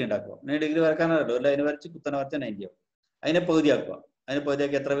 90 ഡിഗ്രി ഉണ്ടാക്കുക. 90 ഡിഗ്രി വരക്കാനല്ലോ, അല്ല അതിന് വരച്ച് കുത്തനെ വരച്ച 90 ആവും. അതിനെ പകുതിയാക്കുക. അതിനെ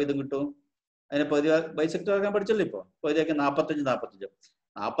പകുതിയാക്കി എത്ര വീതം കിട്ടും? അതിനെ പകുതി ബൈസെക്ടർ ആക്കാൻ പഠിച്ചല്ലോ. ഇപ്പോൾ പകുതിയാക്കി 45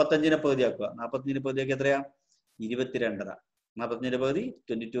 45നെ പകുതിയാക്കുക. 45ന് പകുതിയാക്കി എത്രയാ? 22.5. 45ന്റെ പകുതി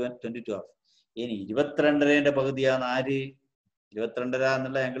 22 ഹാഫ്. ഇനി 22.5ന്റെ പകുതിയാണ് ആര്? 22.5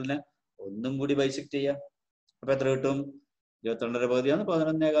 എന്നുള്ള ആംഗിളിനെ ഒന്നും കൂടി ബൈസെക്ട് ചെയ്യാം. അപ്പൊ എത്ര കിട്ടും? 22.5 പകുതിയാണ്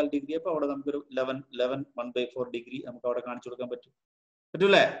 11.25 ഡിഗ്രി. അപ്പൊ അവിടെ നമുക്കൊരു 11 1/4 ഡിഗ്രി നമുക്ക് അവിടെ കാണിച്ചു കൊടുക്കാൻ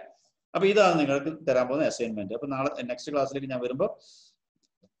പറ്റൂലേ? അപ്പൊ ഇതാണ് നിങ്ങൾക്ക് തരാൻ പോകുന്ന അസൈൻമെന്റ്. അപ്പൊ നാളെ നെക്സ്റ്റ് ക്ലാസ്സിലേക്ക് ഞാൻ വരുമ്പോൾ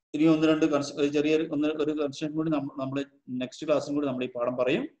ഇനി ഒന്ന് രണ്ട് ചെറിയൊരു ഒരു കൺസെപ്റ്റ് കൂടി നമ്മൾ നെക്സ്റ്റ് ക്ലാസ്സും കൂടി നമ്മൾ ഈ പാഠം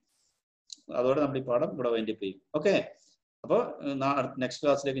പറയും. അതോടെ നമ്മൾ ഈ പാഠം ഇവിടെ വൈൻഡപ്പ് ചെയ്യും. ഓക്കെ. അപ്പോൾ നെക്സ്റ്റ്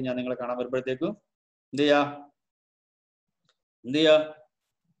ക്ലാസ്സിലേക്ക് ഞാൻ നിങ്ങളെ കാണാൻ വരുമ്പോഴത്തേക്കും എന്ത് ചെയ്യാ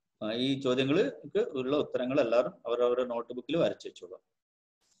ഈ ചോദ്യങ്ങൾക്ക് ഉള്ള ഉത്തരങ്ങൾ എല്ലാവരും അവരവരുടെ നോട്ട് ബുക്കിൽ വരച്ചു വെച്ചോളൂ.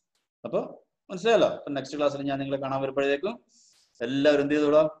 അപ്പോൾ മനസ്സിലായല്ലോ? അപ്പൊ നെക്സ്റ്റ് ക്ലാസ്സിൽ ഞാൻ നിങ്ങളെ കാണാൻ വരുമ്പോഴത്തേക്കും എല്ലാവരും എന്ത്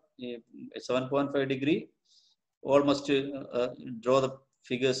ചെയ്തോളാം? ഈ 7.5 degree almost draw the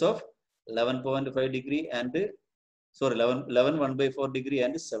figures of 11.5 degree and 11 1/4 degree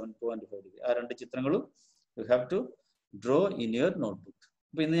and 7.5 degree. ആ രണ്ട് ചിത്രങ്ങളും you have to draw in your notebook.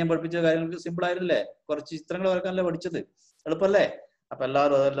 അപ്പൊ ഇന്ന് ഞാൻ പഠിപ്പിച്ച കാര്യങ്ങൾക്ക് സിമ്പിൾ ആയിരുന്നില്ലേ? കുറച്ച് ചിത്രങ്ങൾ വരക്കാനല്ലേ പഠിച്ചത്? എളുപ്പമല്ലേ? അപ്പൊ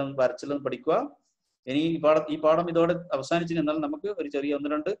എല്ലാവരും അതെല്ലാം വരച്ചെല്ലാം പഠിക്കുക. ഇനി ഈ പാഠം ഇതോടെ അവസാനിച്ചിട്ട് എന്നാൽ നമുക്ക് ഒരു ചെറിയ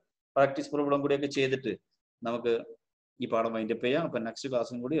 1-2 പ്രാക്ടീസ് പ്രോബ്ലം കൂടിയൊക്കെ ചെയ്തിട്ട് നമുക്ക് ഈ പാഠം വൈൻഡപ്പ് ചെയ്യാം. അപ്പൊ നെക്സ്റ്റ്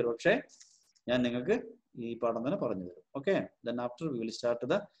ക്ലാസ്സിനും കൂടി ഒരുപക്ഷെ ഞാൻ നിങ്ങൾക്ക് ഈ പാഠം തന്നെ പറഞ്ഞു തരും. Okay. Then after we will start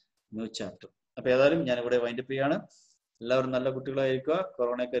the new chapter. അപ്പൊ ഏതായാലും ഞാൻ ഇവിടെ വൈൻഡപ്പ് ചെയ്യാണ്. എല്ലാവരും നല്ല കുട്ടികളായിരിക്കുക,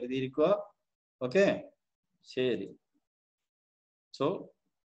 കൊറോണയെ കരുതിയിരിക്കുക. ഓക്കെ, ശരി. So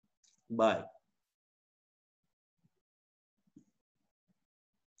by.